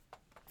of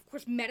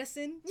course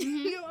medicine.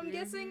 I'm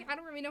guessing I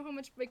don't really know how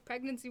much like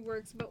pregnancy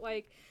works, but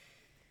like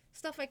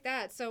stuff like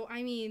that. So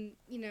I mean,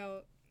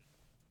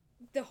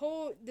 the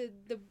whole the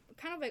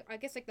kind of like I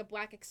guess like the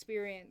black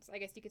experience, I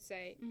guess you could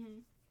say,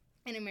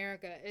 in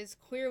America is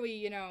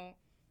clearly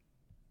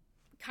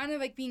kind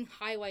of like being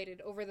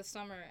highlighted over the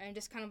summer, and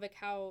just kind of like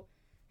how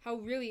I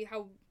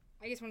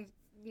guess when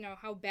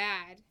how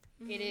bad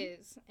it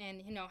is,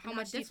 and how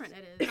much different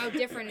it is, how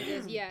different it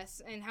is,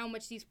 yes, and how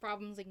much these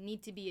problems like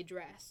need to be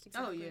addressed.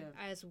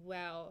 As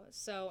well.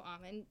 So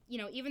and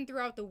even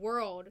throughout the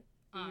world.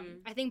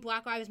 I think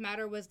Black Lives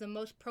Matter was the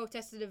most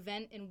protested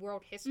event in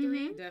world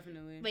history.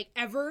 Definitely. Like,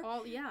 ever.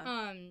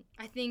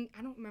 I think,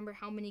 I don't remember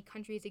how many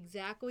countries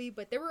exactly,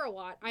 but there were a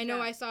lot. I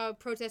know I saw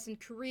protests in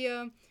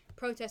Korea,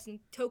 protests in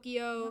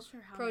Tokyo,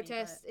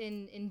 protests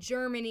in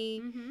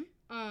Germany,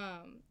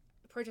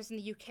 protests in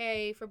the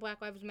UK for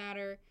Black Lives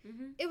Matter.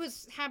 It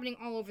was happening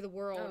all over the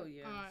world.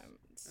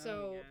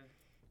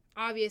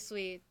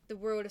 Obviously, the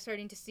world is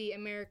starting to see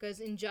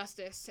America's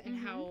injustice and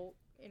how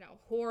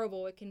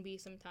horrible it can be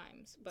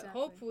sometimes. But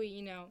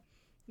hopefully,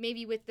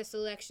 maybe with this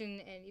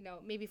election and,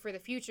 maybe for the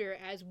future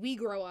as we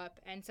grow up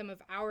and some of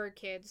our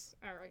kids,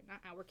 or not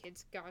our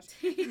kids, gosh,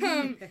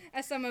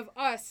 as some of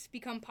us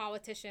become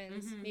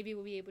politicians, maybe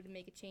we'll be able to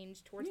make a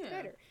change towards the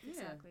better.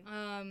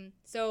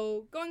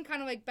 So going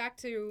kind of like back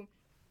to,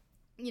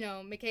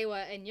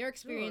 Michaela and your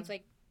experience,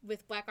 like,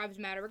 with Black Lives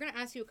Matter, we're going to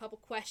ask you a couple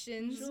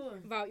questions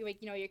about,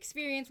 like, your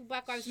experience with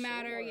Black Lives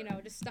Matter,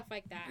 just stuff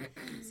like that.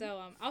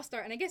 So I'll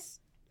start, and I guess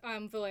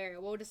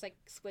Valeria, we'll just like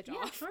switch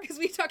off because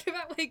we talked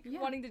about like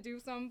wanting to do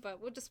some, but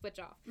we'll just switch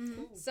off.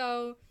 Cool.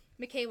 So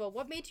Michaela,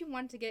 what made you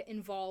want to get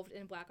involved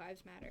in Black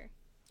Lives Matter?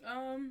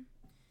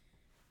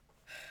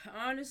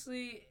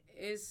 Honestly,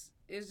 it's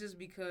just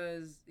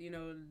because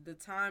the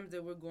times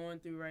that we're going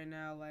through right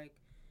now, like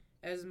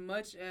as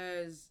much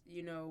as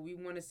we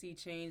want to see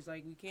change,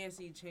 like we can't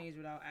see change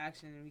without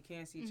action, and we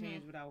can't see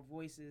change without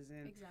voices.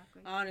 And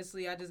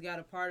honestly, I just got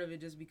a part of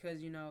it just because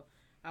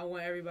I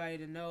want everybody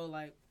to know,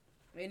 like,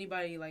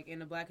 anybody like in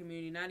the Black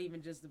community, not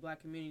even just the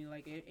Black community,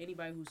 like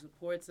anybody who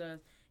supports us,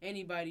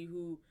 anybody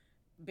who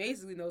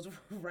basically knows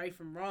right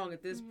from wrong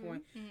at this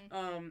point.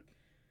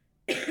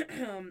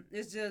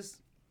 It's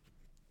just,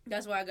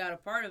 that's why I got a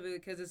part of it,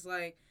 because it's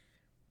like,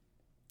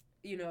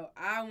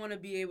 I want to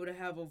be able to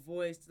have a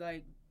voice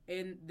like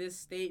in this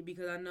state,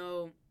 because I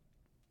know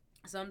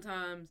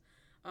sometimes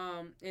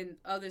in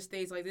other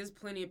states, like there's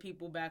plenty of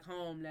people back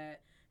home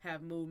that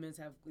have movements,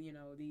 have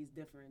these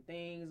different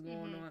things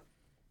going on.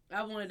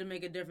 I wanted to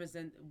make a difference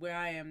in where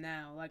I am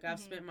now. Like, I've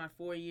spent my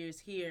 4 years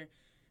here,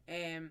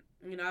 And,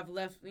 you know, I've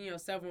left, you know,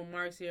 several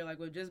marks here, like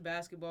with just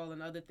basketball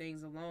and other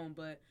things alone.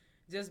 But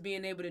just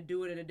being able to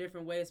do it in a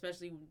different way,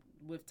 especially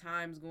with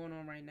times going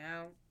on right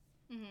now,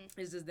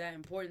 is just that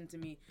important to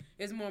me.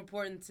 It's more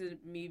important to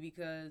me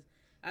because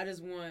I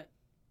just want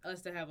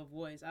us to have a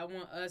voice. I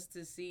want us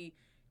to see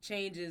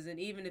changes, and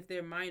even if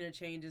they're minor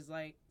changes,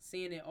 like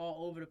seeing it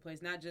all over the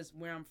place, not just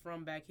where I'm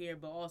from back here,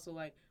 but also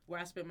like where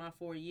I spent my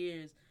 4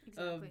 years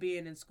of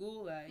being in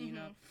school at, you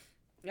know.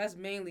 That's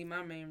mainly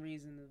my main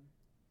reason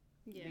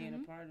of being a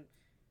part of it.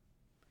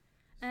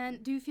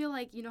 And do you feel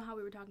like, you know how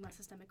we were talking about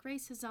systemic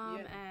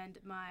racism and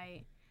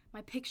my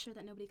picture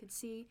that nobody could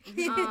see?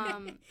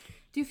 Do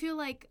you feel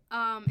like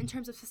in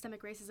terms of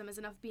systemic racism, is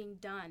enough being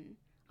done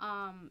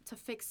to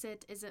fix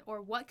it? Is it,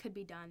 or what could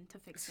be done to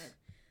fix it?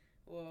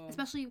 Well,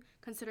 especially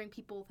considering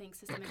people think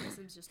systemic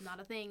racism is just not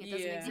a thing. It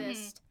doesn't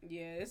exist.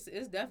 Yeah,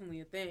 it's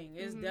definitely a thing.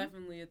 It's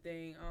definitely a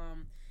thing.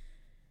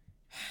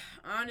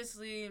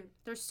 Honestly,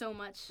 there's so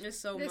much. There's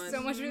so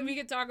much we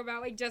could talk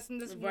about, like, just in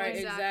this one. Right,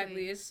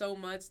 exactly. It's so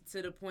much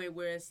to the point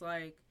where it's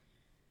like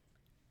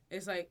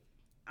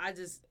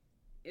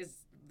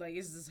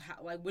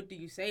what do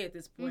you say at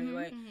this point?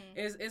 Like,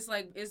 it's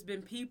like, it's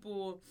been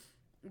people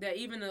that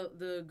even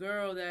the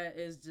girl that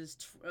is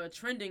just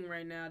trending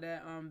right now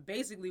that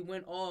basically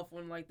went off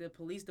on, like, the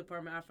police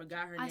department. I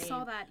forgot her name. I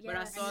saw that. Yeah, but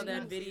I saw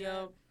that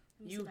video.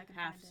 You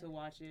have to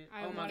watch it.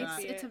 Oh my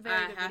God. It's a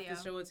very good video. I have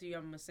to show it to you.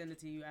 I'm going to send it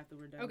to you after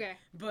we're done. Okay.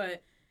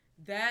 But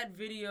that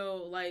video,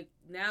 like,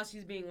 now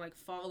she's being, like,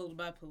 followed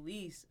by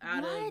police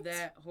out of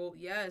that whole...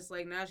 Yes,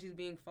 like, now she's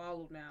being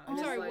followed now. I'm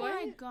sorry, like, what?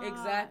 My God.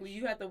 Exactly.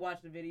 You have to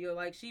watch the video.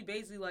 Like, she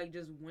basically, like,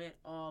 just went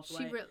off.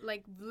 She,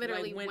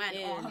 literally went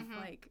off.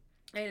 Like,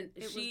 and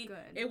it was good.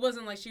 It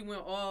wasn't like she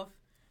went off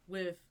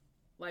with,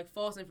 like,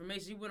 false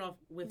information. She went off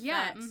with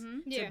facts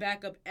to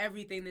back up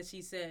everything that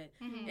she said.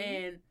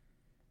 And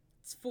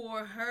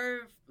for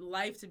her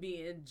life to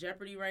be in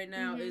jeopardy right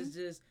now is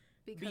just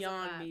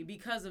beyond me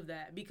because of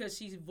that. Because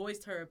she's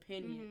voiced her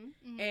opinion.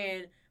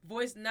 And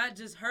voiced not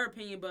just her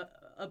opinion, but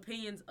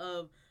opinions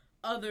of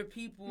other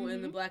people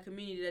in the Black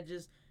community that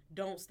just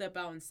don't step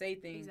out and say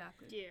things.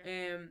 Exactly. Yeah.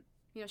 And,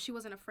 you know, she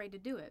wasn't afraid to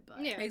do it. But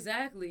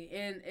exactly.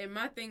 And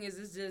my thing is,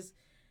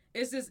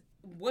 it's just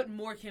what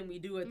more can we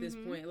do at this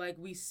point? Like,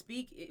 we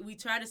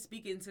try to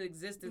speak it into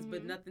existence,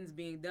 but nothing's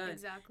being done.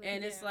 Exactly.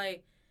 And it's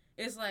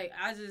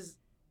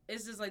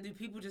just like, do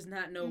people just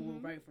not know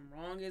what right from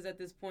wrong is at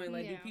this point?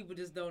 Like, do people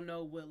just don't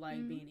know what,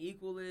 like, being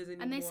equal is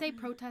anymore? And they say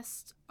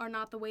protests are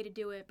not the way to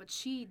do it, but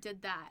she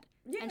did that.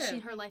 Yeah.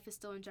 And her life is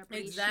still in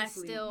jeopardy.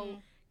 Exactly. She's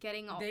still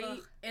getting all...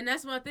 And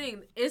that's my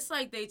thing. It's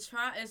like they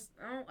try...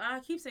 I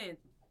keep saying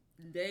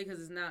they because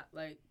it's not,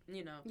 like,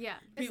 you know... Yeah.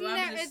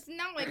 It's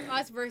not like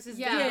us versus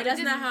them. Yeah,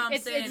 that's not how I'm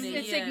saying it.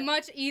 It's like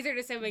much easier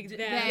to say, like, them.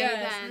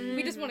 Yes.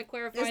 We just want to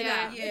clarify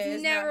that.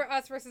 It's never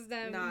us versus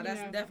them. No,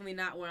 that's definitely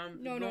not where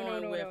I'm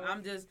going with.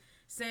 I'm just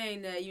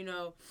saying that, you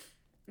know,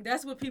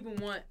 that's what people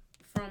want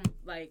from,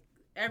 like,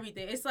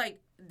 everything. It's like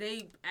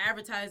they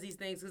advertise these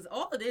things because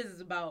all it is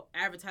about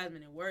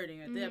advertisement and wording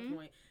at that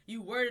point.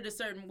 You word it a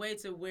certain way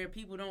to where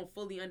people don't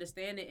fully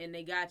understand it and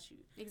they got you.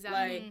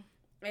 Exactly.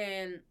 Like,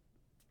 and...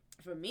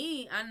 for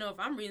me, I know if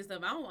I'm reading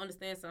stuff, I don't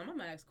understand something, I'm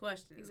going to ask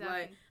questions.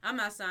 Exactly. Like, I'm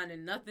not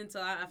signing nothing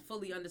until I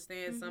fully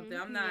understand something.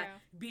 I'm not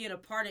being a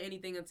part of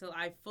anything until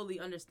I fully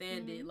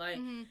understand it. Like,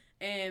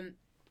 and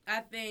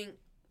I think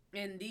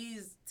in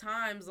these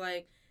times,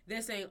 like,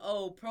 they're saying,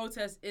 oh,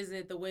 protest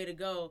isn't the way to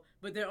go,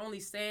 but they're only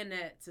saying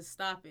that to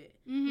stop it.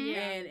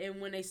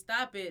 And when they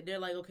stop it, they're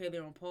like, okay,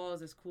 they're on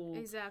pause, it's cool.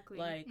 Exactly.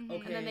 Like,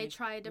 okay. And then they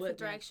try a different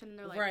direction, and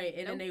they're like, right,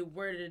 and nope. then they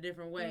word it a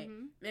different way.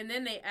 And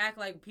then they act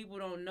like people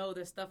don't know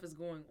that stuff is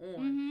going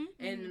on.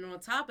 And then on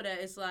top of that,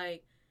 it's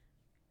like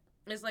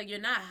you're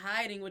not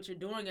hiding what you're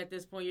doing at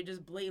this point. You're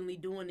just blatantly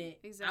doing it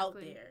out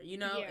there, you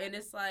know? Yeah. And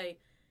it's like,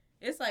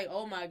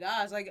 oh my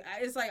gosh. Like,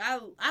 it's like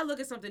I look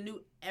at something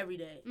new every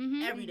day.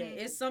 Every day.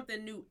 It's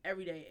something new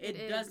every day.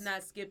 It does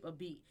not skip a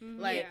beat.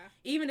 Like,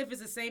 even if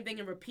it's the same thing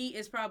and repeat,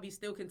 it's probably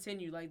still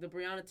continue. Like, the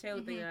Breonna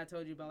Taylor thing that I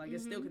told you about, like,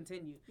 it's still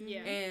continue.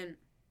 Yeah. And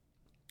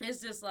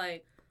it's just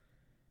like,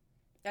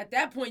 at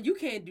that point, you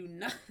can't do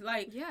nothing.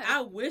 Like,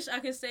 I wish I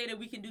could say that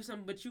we can do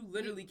something, but you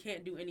literally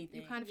can't do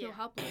anything. You kind of feel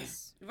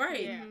helpless.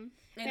 Right. Yeah.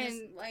 And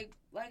it's like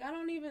I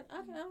don't even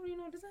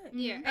know what to say.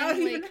 Yeah. I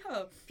don't and, even like,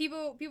 know.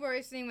 People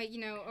are saying, like, you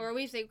know, or at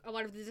least, like, a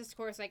lot of the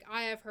discourse, like,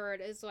 I have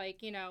heard is,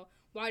 like, you know,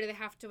 why do they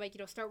have to, like, you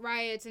know, start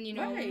riots and, you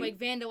know, like,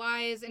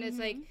 vandalize? And it's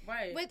like,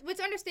 let's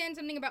understand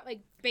something about,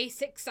 like,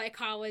 basic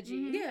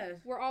psychology. Yeah.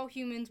 We're all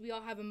humans. We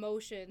all have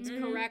emotions.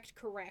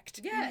 Correct.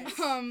 Yes.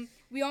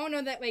 We all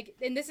know that, like,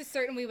 and this is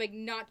certainly, like,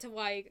 not to,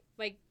 like,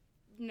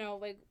 you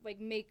know, like,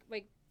 make,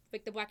 like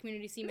the Black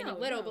community seem any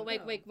little, but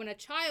like when a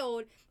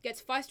child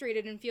gets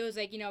frustrated and feels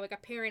like, you know, like a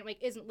parent,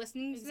 like, isn't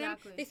listening to them,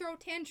 they throw a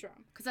tantrum.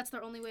 Because that's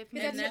their only way of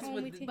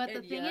communicating. But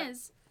the thing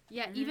is,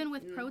 even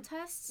with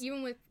protests,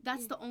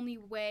 that's the only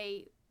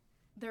way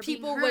they're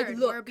people being heard. would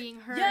look. We're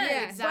being heard.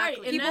 Yeah,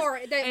 exactly.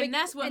 Right. And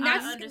that's what I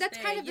understand. That's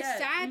kind of the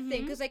sad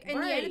thing, because, like,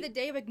 in the end of the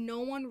day, like,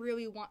 no one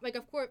really wants, like,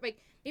 of course, like,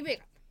 maybe,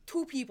 like,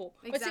 two people.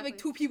 Let's say like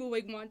two people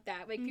like want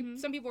that. Like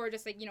some people are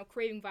just like, you know,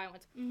 craving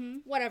violence.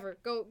 Whatever.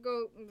 Go.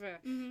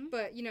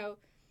 But, you know,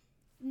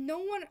 no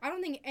one, I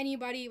don't think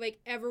anybody like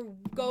ever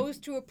goes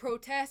to a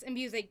protest and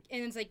be like,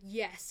 and it's like,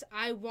 yes,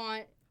 I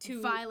want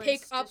to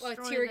pick up a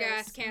tear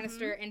gas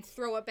canister and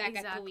throw it back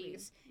at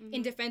police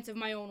in defense of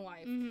my own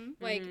life.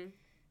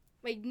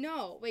 Like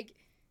no, like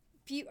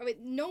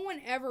no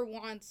one ever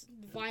wants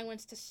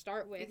violence to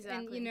start with,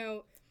 and you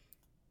know,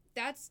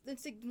 that's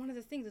like one of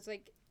the things. It's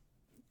like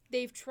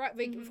they've tried.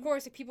 Like of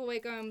course, like, people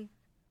like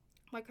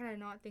why can I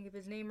not think of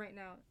his name right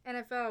now?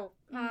 NFL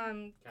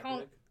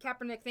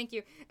Kaepernick. Thank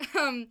you.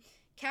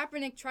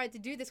 Kaepernick tried to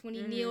do this when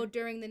he kneeled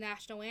during the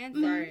national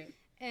anthem, right?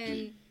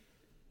 And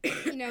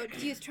you know,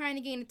 he was trying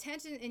to gain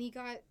attention, and he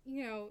got,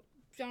 you know,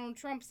 Donald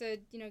Trump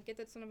said, you know, get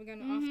that son of a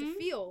gun off the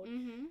field.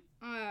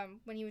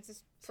 When he was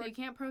just so you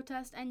can't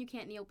protest and you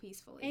can't kneel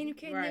peacefully. And you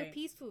can't kneel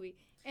peacefully.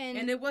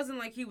 And it wasn't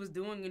like he was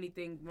doing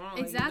anything wrong.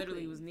 Like, he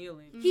literally was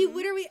kneeling. He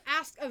literally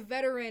asked a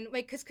veteran,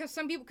 like, because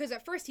some people, because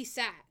at first he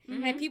sat,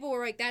 and people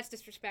were like, that's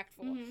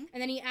disrespectful.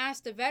 And then he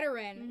asked a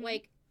veteran,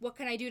 like, what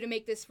can I do to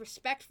make this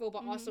respectful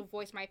but also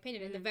voice my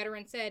opinion? And the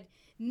veteran said,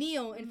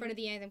 kneel in front of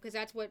the anthem, because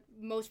that's what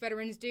most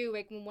veterans do,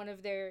 like, when one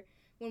of their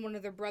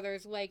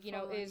brothers, like, you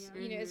know,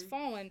 is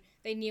fallen,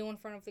 they kneel in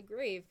front of the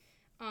grave.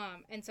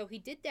 And so he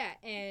did that,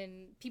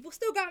 and people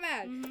still got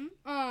mad.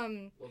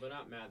 Well, they're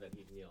not mad that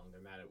he's kneeling.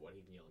 They're mad at what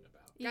he's kneeling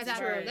about. That's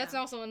true. Yeah. That's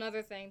also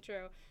another thing,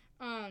 true.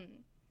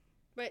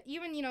 But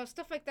even, you know,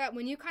 stuff like that,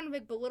 when you kind of,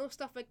 like, belittle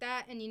stuff like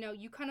that, and, you know,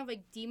 you kind of,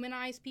 like,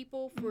 demonize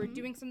people for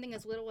doing something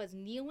as little as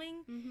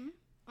kneeling,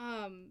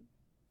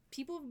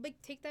 people,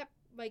 like, take that,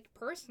 like,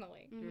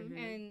 personally.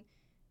 And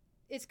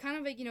it's kind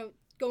of, like, you know,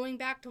 going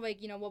back to,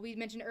 like, you know, what we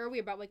mentioned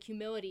earlier about, like,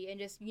 humility and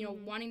just, you know,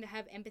 wanting to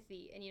have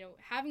empathy. And, you know,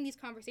 having these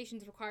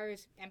conversations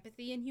requires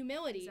empathy and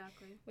humility.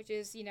 Exactly. Which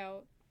is, you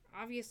know,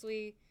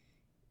 obviously,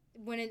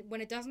 when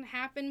it doesn't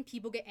happen,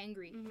 people get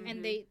angry.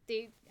 And they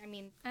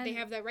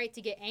have that right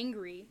to get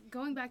angry.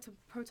 Going back to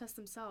protests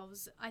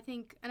themselves, I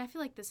think, and I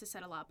feel like this is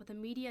said a lot, but the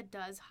media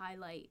does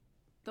highlight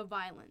the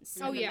violence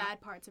and the bad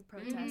parts of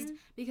protest.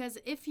 Because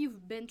if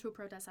you've been to a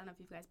protest, I don't know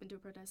if you guys been to a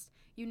protest,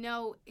 you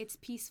know it's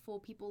peaceful,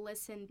 people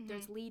listen,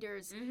 there's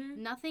leaders,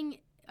 nothing,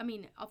 I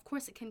mean, of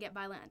course it can get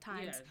violent at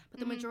times, but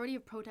the majority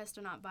of protests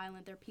are not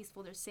violent, they're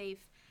peaceful, they're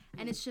safe,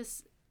 and it's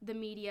just the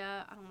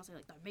media, I don't want to say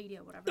like the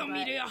media, whatever. The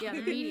media! Yeah,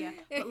 the media.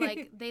 But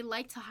like, they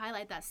like to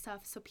highlight that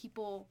stuff so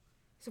people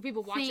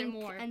watch it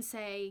more and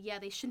say, yeah,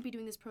 they shouldn't be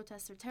doing this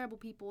protest. They're terrible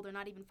people. They're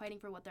not even fighting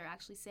for what they're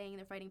actually saying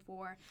they're fighting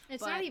for.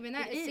 It's not even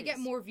that. It's to get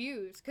more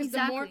views.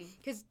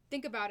 Because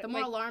think about it. The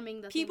more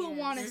alarming the people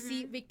want to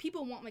see, like,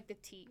 people want, like, the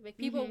tea. Like,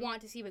 people want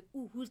to see, like,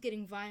 ooh, who's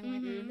getting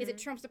violent? Is it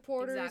Trump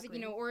supporters? You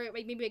know, or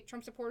like maybe like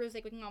Trump supporters,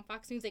 like, looking on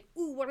Fox News, like,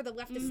 ooh, what are the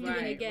leftists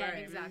doing again?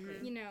 Right, exactly.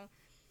 You know,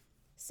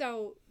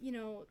 so, you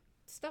know,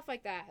 stuff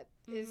like that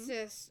is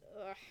just.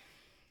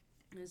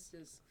 It's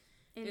just.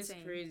 Insane. It's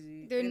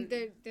crazy.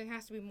 There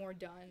has to be more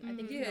done. I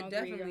think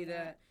definitely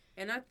that.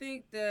 And I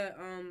think that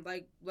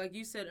like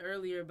you said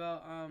earlier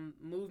about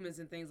movements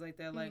and things like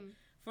that. Like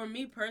for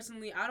me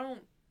personally, I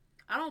don't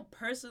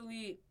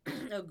personally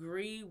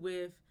agree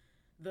with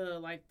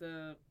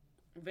the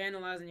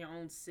vandalizing your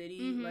own city.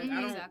 Like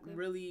I don't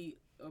really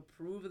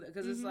approve of that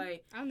because it's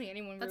like I don't think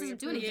anyone that really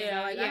doesn't do anything.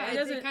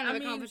 It kind of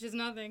accomplishes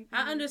nothing.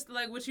 I understand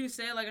like what you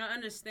said. Like I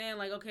understand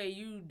like okay,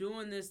 you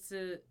doing this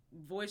to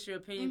voice your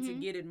opinion to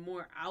get it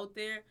more out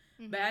there,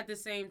 but at the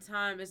same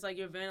time, it's like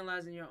you're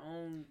vandalizing your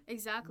own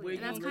exactly,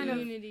 and that's kind of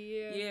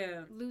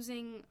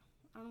losing.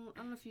 I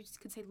don't know if you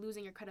could say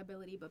losing your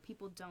credibility, but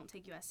people don't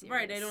take you as serious.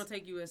 Right, they don't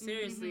take you as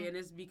seriously, and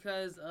it's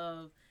because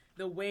of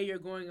the way you're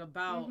going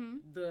about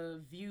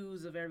the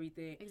views of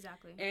everything.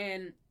 Exactly.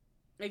 And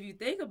if you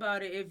think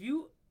about it,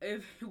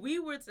 if we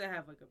were to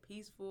have like a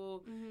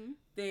peaceful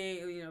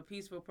thing, you know,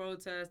 peaceful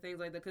protest, things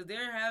like that, because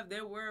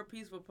there were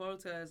peaceful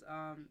protests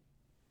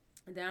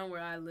down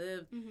where I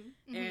lived,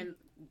 and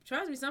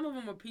trust me, some of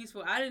them were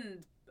peaceful. I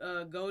didn't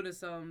go to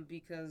some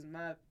because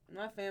my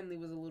family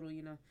was a little,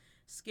 you know,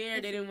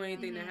 scared. They didn't want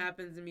anything to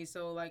happen to me,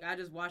 so like I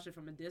just watched it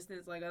from a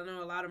distance. Like I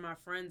know a lot of my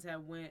friends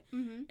have went,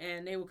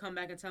 and they would come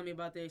back and tell me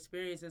about their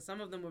experience, and some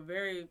of them were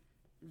very,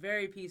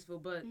 very peaceful,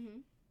 but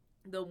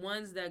the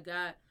ones that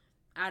got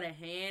out of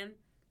hand,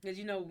 because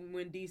you know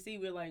when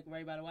DC we're like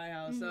right by the White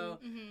House, so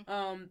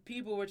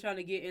people were trying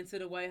to get into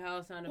the White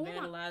House, trying to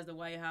vandalize the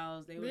White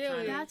House. They were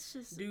trying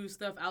to do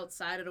stuff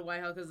outside of the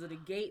White House because of the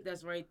gate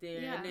that's right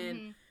there, and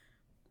then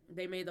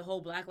they made the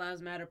whole Black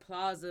Lives Matter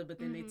plaza, but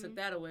then they took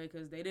that away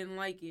because they didn't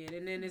like it,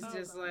 and then it's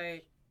just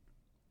like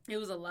it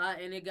was a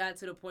lot, and it got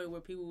to the point where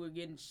people were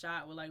getting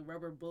shot with like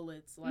rubber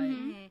bullets, like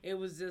it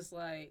was just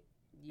like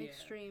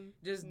extreme,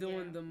 just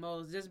doing the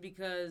most, just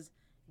because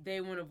they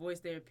want to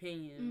voice their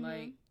opinion.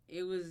 Like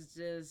it was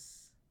a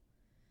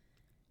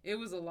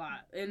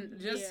lot, and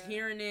just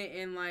hearing it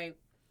and like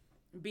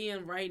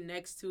being right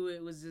next to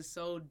it was just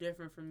so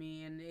different for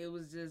me, and it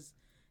was just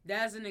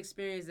that's an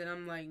experience that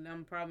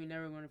I'm probably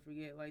never going to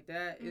forget. Like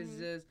that is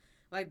just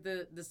like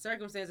the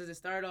circumstances. It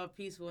started off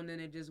peaceful and then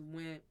it just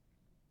went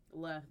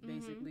left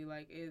basically.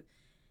 Like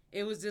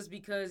it was just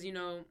because, you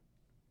know,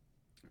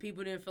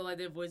 people didn't feel like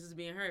their voices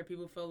being heard.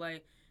 People feel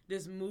like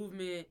the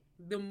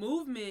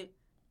movement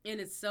in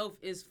itself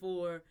is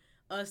for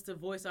us to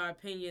voice our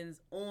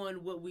opinions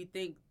on what we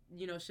think,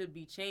 you know, should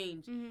be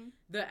changed. Mm-hmm.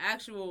 The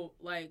actual,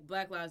 like,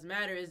 Black Lives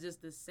Matter is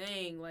just the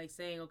saying,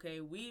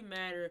 okay, we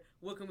matter.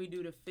 What can we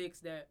do to fix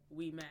that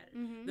we matter?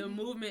 Mm-hmm. The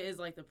movement is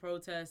like the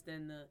protest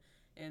and the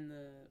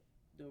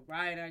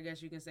riot, I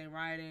guess you can say,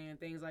 rioting and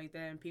things like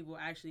that, and people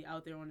actually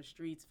out there on the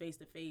streets face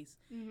to face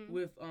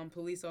with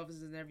police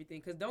officers and everything.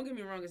 Because don't get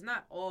me wrong, it's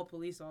not all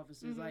police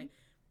officers. Like,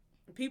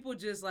 people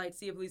just, like,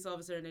 see a police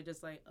officer and they're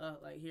just like,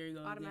 here you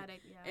go.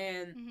 Automatic, again. yeah.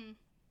 And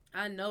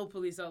I know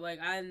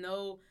I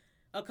know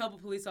a couple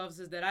police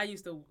officers that I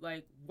used to,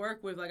 like,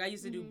 work with. Like, I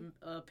used to do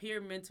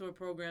peer mentor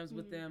programs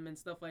with them and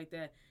stuff like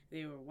that.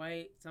 They were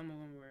white. Some of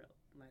them were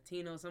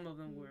Latino. Some of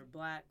them were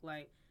black.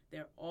 Like,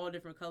 they're all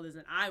different colors.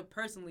 And I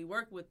personally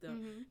work with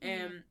them.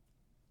 And,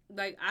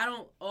 like, I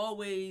don't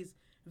always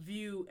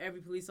view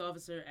every police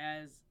officer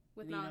as...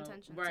 with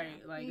malintentions. Right.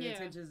 Yeah. Like, the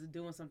intentions of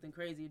doing something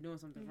crazy or doing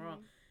something wrong.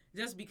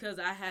 Just because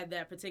I had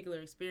that particular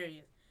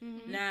experience.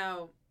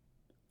 Now,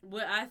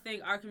 what I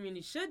think our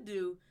community should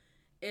do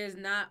is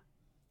not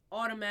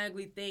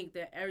automatically think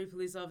that every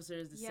police officer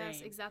is the same.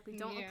 Yes, exactly.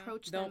 Don't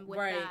approach them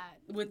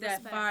with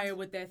that fire,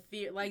 with that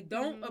fear. Like,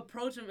 don't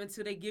approach them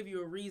until they give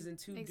you a reason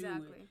to do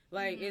it.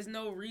 Like, there's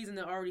no reason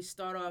to already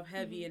start off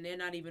heavy and they're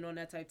not even on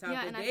that type of time.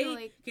 Yeah, but and they I feel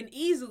like can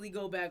easily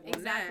go back on that.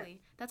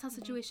 Exactly. That's how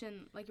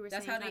situation, like you were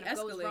saying, kind of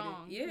goes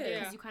wrong. Yeah.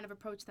 Because you kind of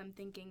approach them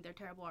thinking they're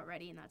terrible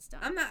already, and that's done.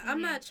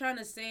 I'm not trying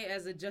to say it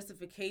as a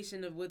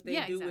justification of what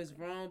they do is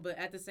wrong, but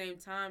at the same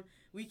time,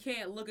 we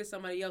can't look at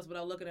somebody else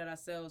without looking at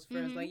ourselves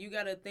first. Like, you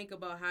got to think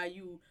about how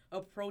you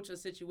approach a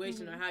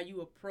situation or how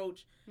you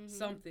approach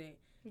something.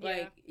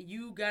 Like,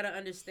 you got to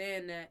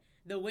understand that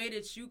the way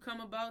that you come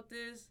about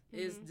this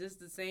is just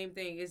the same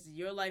thing. It's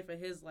your life or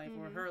his life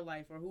or her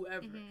life or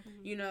whoever,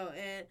 you know,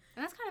 and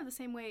that's kind of the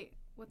same way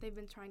what they've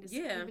been trying to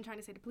say. They've been trying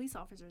to say to police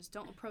officers,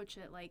 don't approach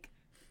it like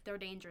they're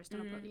dangerous.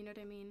 Don't approach, you know what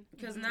I mean?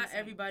 Because not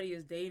everybody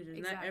is dangerous.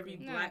 Exactly. Not every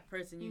black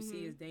person you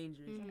see is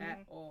dangerous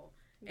at all.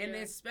 And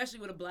especially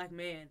with a black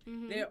man,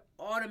 they're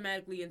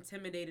automatically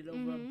intimidated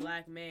over a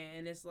black man,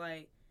 and it's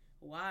like,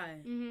 why?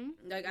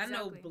 Like, I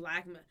know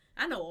black men.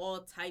 I know all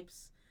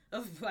types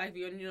of black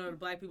people. You know, the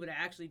black people that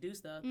actually do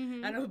stuff.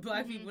 I know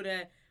black people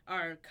that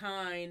are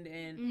kind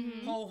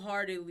and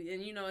wholeheartedly,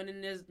 and, you know, and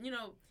then there's, you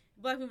know,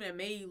 black people that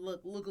may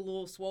look a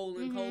little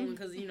swollen, colon,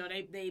 because, you know,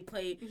 they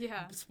play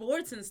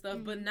sports and stuff,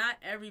 but not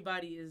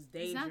everybody is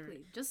dangerous.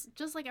 Exactly.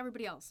 Just like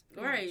everybody else.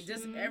 Right.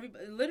 Just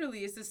everybody. Literally,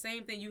 it's the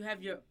same thing. You have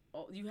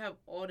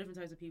all different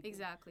types of people.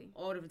 Exactly.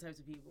 All different types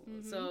of people.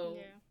 So.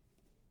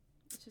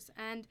 It's just,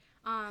 and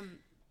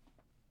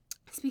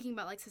speaking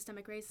about, like,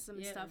 systemic racism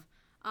and stuff,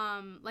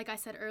 like I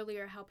said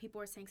earlier, how people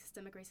are saying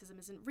systemic racism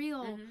isn't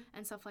real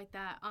and stuff like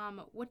that.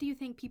 What do you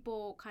think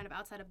people kind of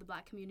outside of the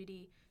black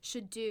community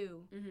should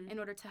do in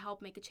order to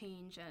help make a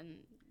change and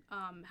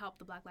help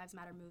the Black Lives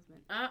Matter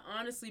movement? I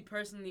honestly,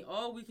 personally,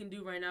 all we can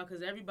do right now,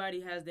 because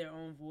everybody has their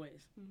own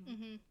voice,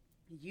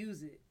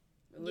 use it.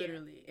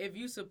 Literally. If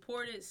you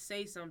support it,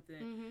 say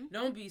something.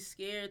 Don't be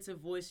scared to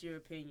voice your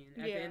opinion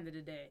at the end of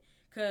the day.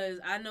 Because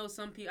I know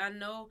I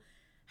know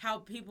how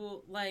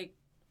people, like,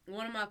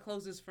 one of my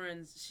closest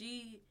friends,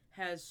 she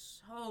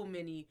has so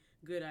many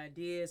good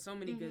ideas, so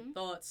many good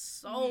thoughts,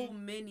 so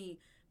many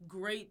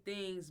great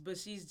things, but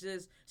she's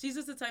just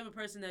the type of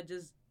person that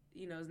just,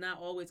 you know, is not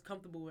always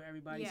comfortable with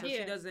everybody, so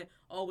she doesn't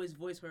always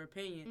voice her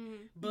opinion.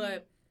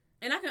 But,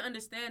 and I can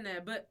understand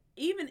that, but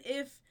even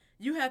if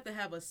you have to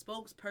have a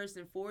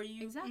spokesperson for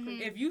you,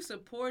 if you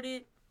support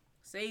it,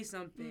 say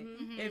something.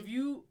 If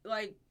you,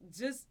 like,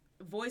 just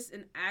voice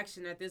an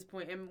action at this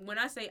point. And when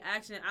I say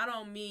action, I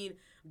don't mean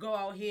go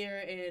out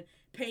here and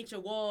paint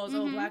your walls,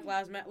 Black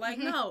Lives Matter. Like,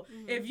 no.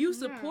 If you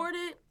support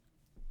it,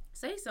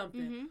 say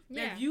something.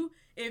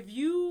 If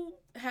you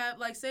have,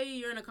 like, say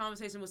you're in a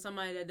conversation with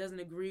somebody that doesn't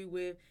agree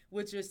with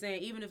what you're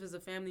saying, even if it's a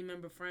family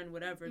member, friend,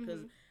 whatever,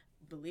 because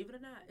believe it or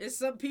not, it's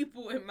some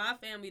people in my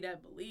family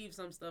that believe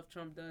some stuff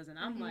Trump does, and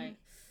I'm like,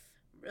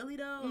 really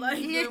though? Like,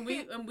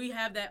 and we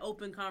have that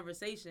open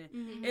conversation.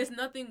 It's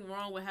nothing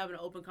wrong with having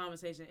an open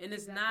conversation, and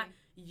it's not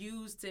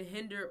used to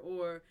hinder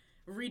or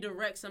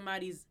redirect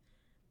somebody's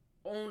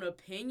own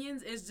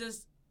opinions. It's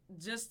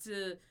just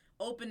to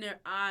open their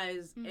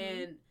eyes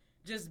and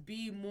just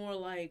be more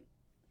like,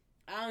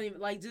 I don't even,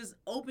 like, just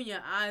open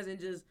your eyes and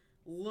just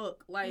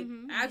look, like,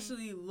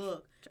 actually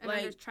look, and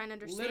like, try and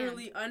understand,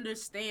 literally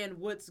understand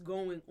what's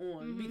going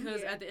on,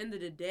 because at the end of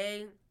the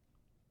day,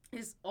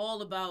 it's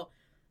all about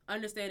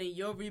understanding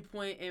your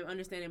viewpoint and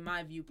understanding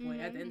my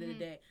viewpoint at the end of the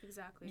day.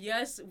 Exactly.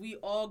 Yes, we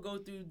all go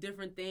through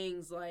different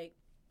things, like,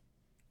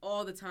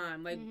 all the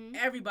time. Like,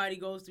 everybody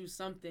goes through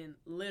something,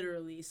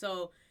 literally.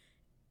 So,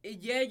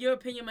 yeah, your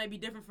opinion might be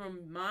different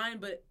from mine,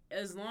 but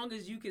as long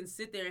as you can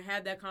sit there and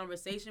have that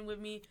conversation with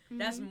me,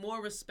 that's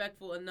more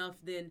respectful enough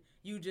than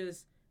you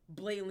just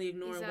blatantly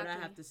ignoring what I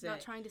have to say.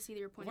 Not trying to see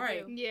your point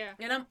Right. of view. Yeah.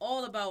 And I'm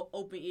all about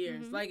open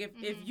ears. Mhm. Like,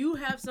 if you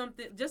have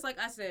something, just like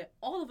I said,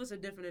 all of us are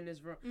different in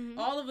this room. Mhm.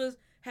 All of us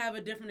have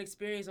a different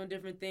experience on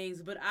different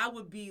things, but I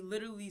would be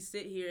literally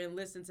sit here and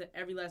listen to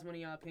every last one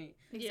of y'all opinion.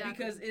 Exactly.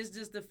 Because it's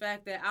just the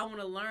fact that I want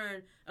to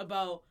learn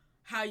about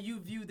how you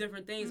view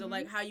different things, or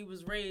like how you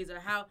was raised, or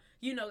how,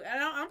 you know,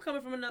 and I'm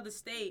coming from another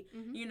state,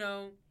 you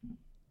know,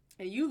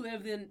 and you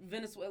lived in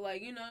Venezuela,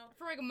 like, you know.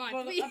 For like a month.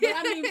 But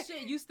I mean,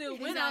 shit, you still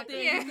went out there,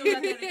 and you still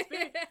got that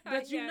experience.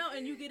 But you know,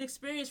 and you get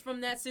experience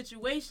from that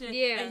situation,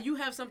 and you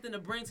have something to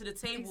bring to the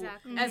table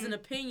as an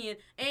opinion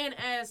and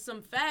as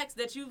some facts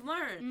that you've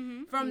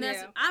learned from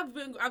that.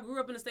 I grew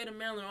up in the state of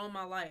Maryland all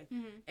my life,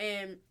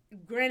 and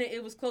granted,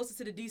 it was closer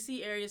to the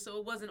D.C. area, so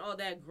it wasn't all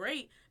that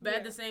great. But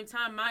at the same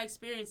time, my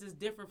experience is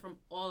different from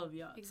all of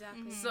y'all.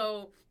 Exactly.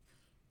 So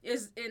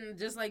it's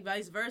just like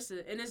vice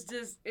versa, and it's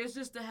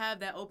just to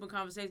have that open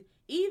conversation.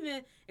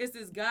 Even it's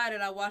this guy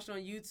that I watched on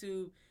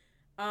YouTube.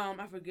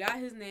 I forgot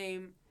his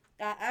name.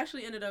 I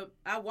actually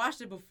I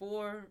watched it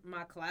before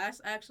my class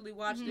actually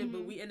watched it,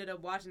 but we ended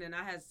up watching it, and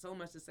I had so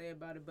much to say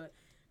about it. But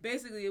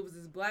basically, it was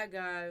this black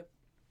guy.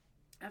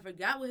 I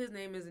forgot what his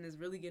name is, and it's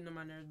really getting on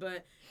my nerves.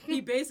 But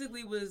he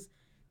basically was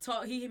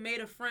he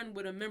made a friend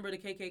with a member of the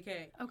KKK.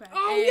 Okay.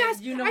 Oh, And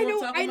yes. you know I who I'm know.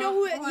 talking I know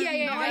who. about?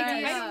 Yeah. no I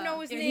idea. didn't know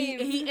his And name.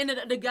 he ended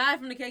up, the guy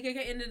from the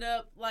KKK ended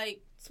up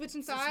like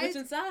Switching sides.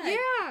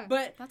 Yeah.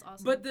 That's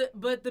awesome.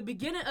 But the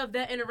beginning of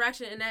that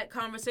interaction and that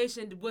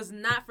conversation was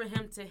not for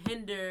him to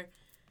hinder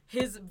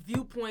his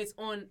viewpoints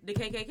on the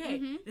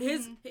KKK.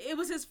 It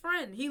was his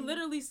friend. He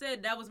literally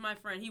said, that was my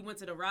friend. He went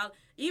to the rally.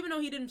 Even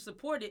though he didn't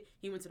support it,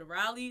 he went to the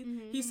rally.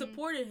 He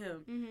supported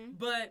him.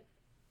 But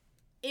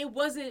it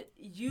wasn't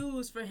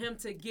used for him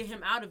to get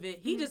him out of it.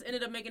 He just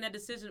ended up making that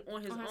decision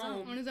on his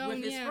own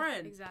with his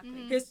friend.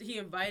 Exactly. He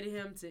invited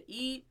him to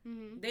eat.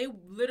 They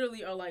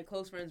literally are like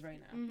close friends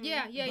right now.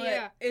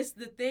 Yeah. It's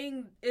the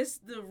thing. It's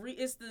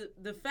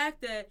the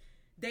fact that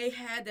they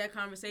had that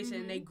conversation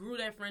and they grew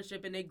that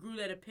friendship and they grew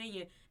that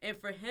opinion. And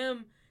for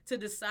him to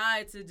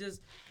decide to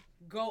just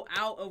go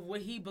out of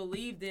what he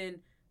believed in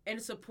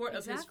support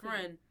of his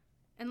friend.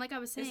 And like I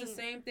was saying, it's the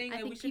same thing I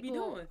that think we should be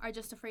people doing. are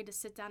just afraid to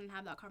sit down and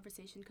have that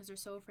conversation because they're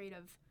so afraid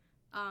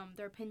of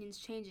their opinions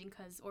changing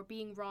or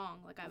being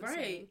wrong, like I was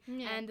saying.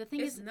 Yeah. And the thing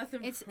It's is,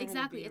 nothing it's wrong with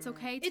exactly, being it's wrong.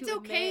 okay to It's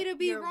okay admit to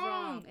be you're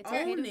wrong. It's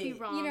okay to be Own it.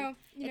 wrong. You know,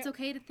 it's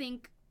okay to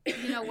think,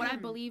 what I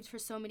believed for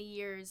so many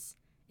years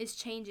is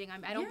changing.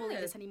 I don't believe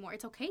this anymore.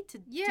 It's okay to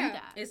do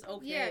that. It's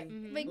okay.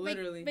 Yeah,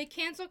 Literally. Like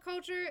cancel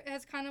culture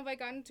has kind of like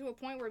gotten to a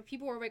point where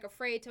people are like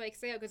afraid to like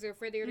say it because they're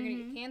afraid they're gonna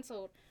get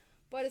canceled.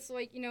 But it's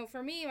like,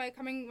 for me, like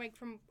coming like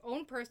from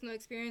own personal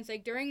experience,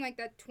 like during like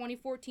that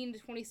 2014 to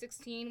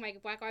 2016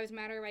 like Black Lives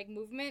Matter like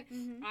movement,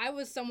 I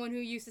was someone who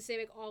used to say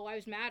like all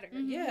lives matter.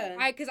 Yeah.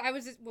 Because I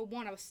was just,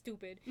 one, I was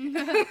stupid.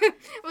 I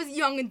was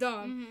young and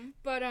dumb.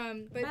 But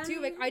two,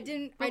 like I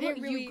didn't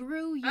really. You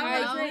grew.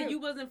 I was saying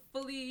you wasn't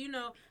fully.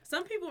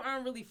 Some people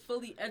aren't really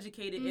fully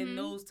educated in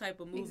those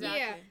type of movements.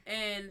 Yeah.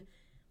 And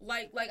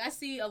like I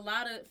see a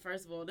lot of,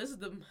 first of all, this is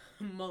the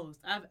most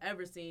I've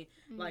ever seen,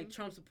 like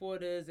Trump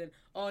supporters and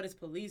all this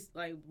police,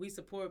 like we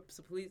support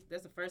police.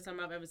 That's the first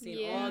time I've ever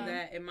seen all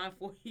that in my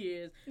 4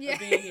 years of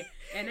being here.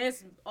 And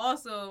it's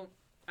also,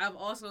 I've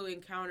also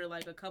encountered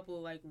like a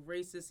couple like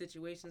racist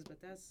situations,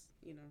 but that's,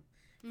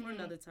 for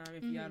another time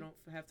if y'all don't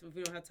have to, if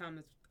we don't have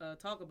time to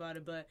talk about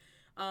it. But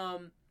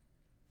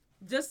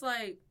just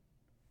like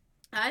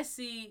I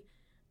see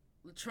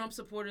Trump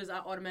supporters, I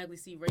automatically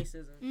see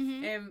racism.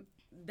 And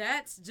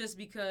that's just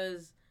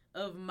because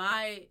of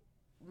my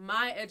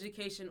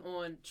education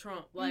on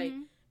Trump. Like,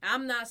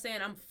 I'm not saying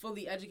I'm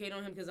fully educated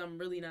on him because I'm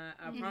really not.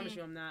 I promise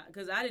you I'm not.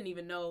 Because I didn't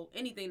even know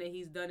anything that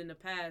he's done in the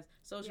past.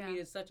 Social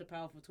media is such a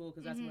powerful tool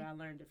because that's where I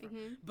learned it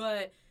from.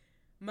 But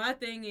my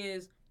thing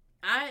is,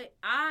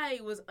 I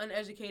was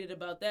uneducated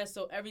about that.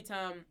 So every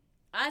time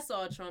I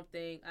saw a Trump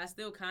thing, I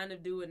still kind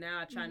of do it now.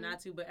 I try not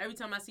to. But every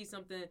time I see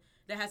something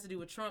that has to do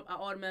with Trump, I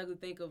automatically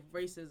think of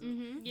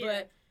racism.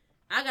 But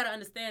I gotta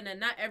understand that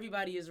not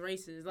everybody is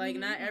racist. Like,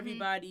 not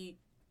everybody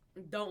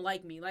don't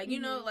like me. Like,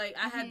 like,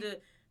 I had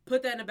to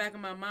put that in the back of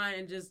my mind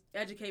and just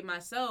educate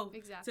myself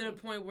to the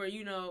point where,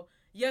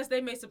 yes, they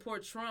may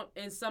support Trump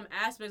in some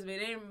aspects, but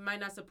they might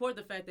not support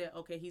the fact that,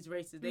 okay, he's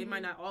racist. They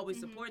might not always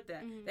support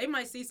that. They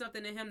might see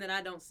something in him that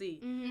I don't see.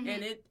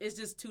 And it's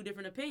just two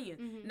different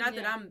opinions. Not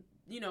that I'm,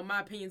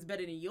 my opinion's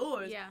better than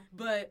yours,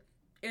 but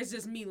it's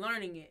just me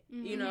learning it,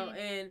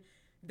 and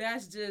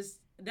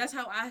that's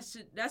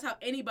how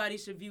anybody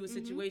should view a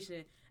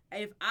situation.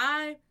 If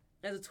I,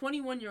 as a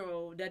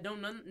 21-year-old that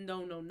don't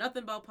know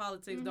nothing about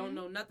politics, don't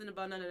know nothing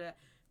about none of that,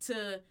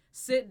 to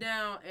sit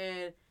down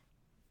and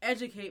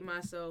educate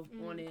myself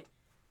on it.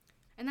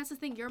 And that's the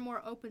thing, you're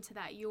more open to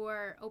that.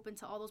 You're open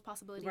to all those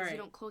possibilities. You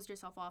don't close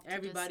yourself off to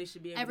everybody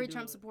should be able every to do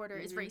Trump it. supporter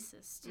is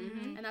racist.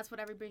 And that's what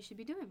everybody should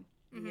be doing.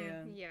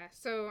 Yeah. Yeah.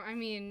 So, I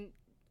mean,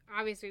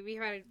 obviously we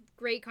had a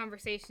great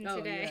conversation Oh,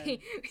 today.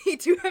 We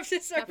do have to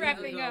start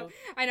Definitely. wrapping up.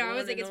 I know. I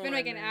was like, it's been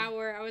like an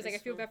hour. I was like, I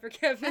feel bad for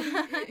Kevin.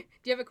 Do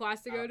you have a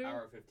class to go to?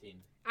 Hour 15.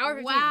 Hour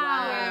 15. Wow.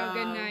 Wow.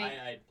 Good Wow. night.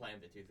 I had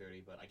planned at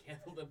 2:30, but I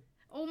canceled them.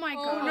 Oh my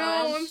Oh god.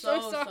 no, I'm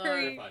so so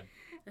sorry.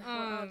 They're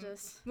fun. I'll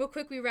just. We'll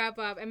quickly wrap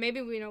up, and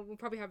maybe we'll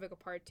probably have like a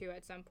part 2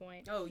 at some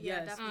point. Oh Yeah,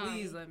 yes, definitely.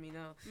 please let me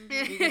know.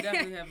 Mhm. We can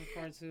definitely have a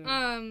part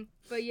 2.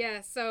 But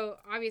yeah, so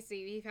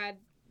obviously we've had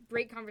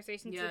great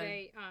conversation Yeah.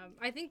 today.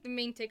 I think the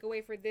main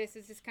takeaway for this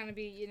is just kind of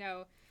be,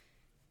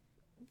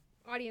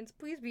 audience,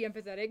 please be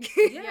empathetic.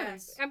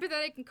 Yes.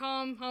 Empathetic and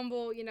calm,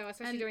 humble,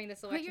 especially And during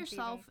this election Put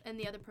yourself in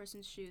the other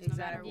person's shoes,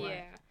 Exactly. no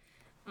matter season. what.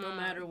 Yeah. No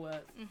matter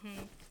what. hmm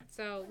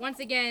So once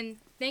again,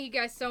 thank you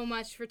guys so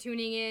much for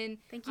tuning in.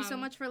 Thank you so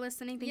much for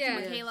listening. Thank yeah.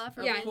 you, Michaela,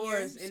 for Of being here.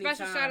 course. Special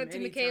Anytime, shout out to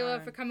Michaela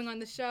anytime. for coming on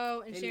the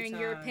show and sharing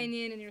your Anytime.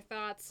 opinion and your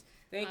thoughts.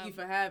 Thank you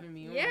for having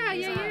me. yeah,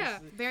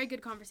 Honestly. Very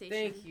good conversation.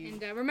 Thank you.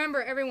 And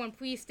remember, everyone,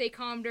 please stay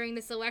calm during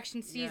this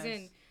election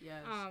season.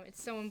 Yes.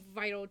 It's so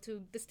vital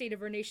to the state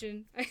of our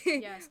nation.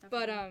 Yes,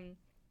 definitely.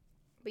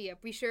 But yeah,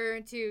 be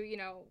sure to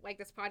like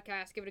this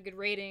podcast, give it a good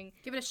rating.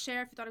 Give it a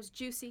share if you thought it was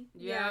juicy.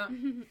 Yeah.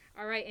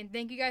 All right, and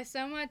thank you guys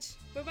so much.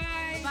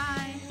 Bye-bye.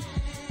 Bye.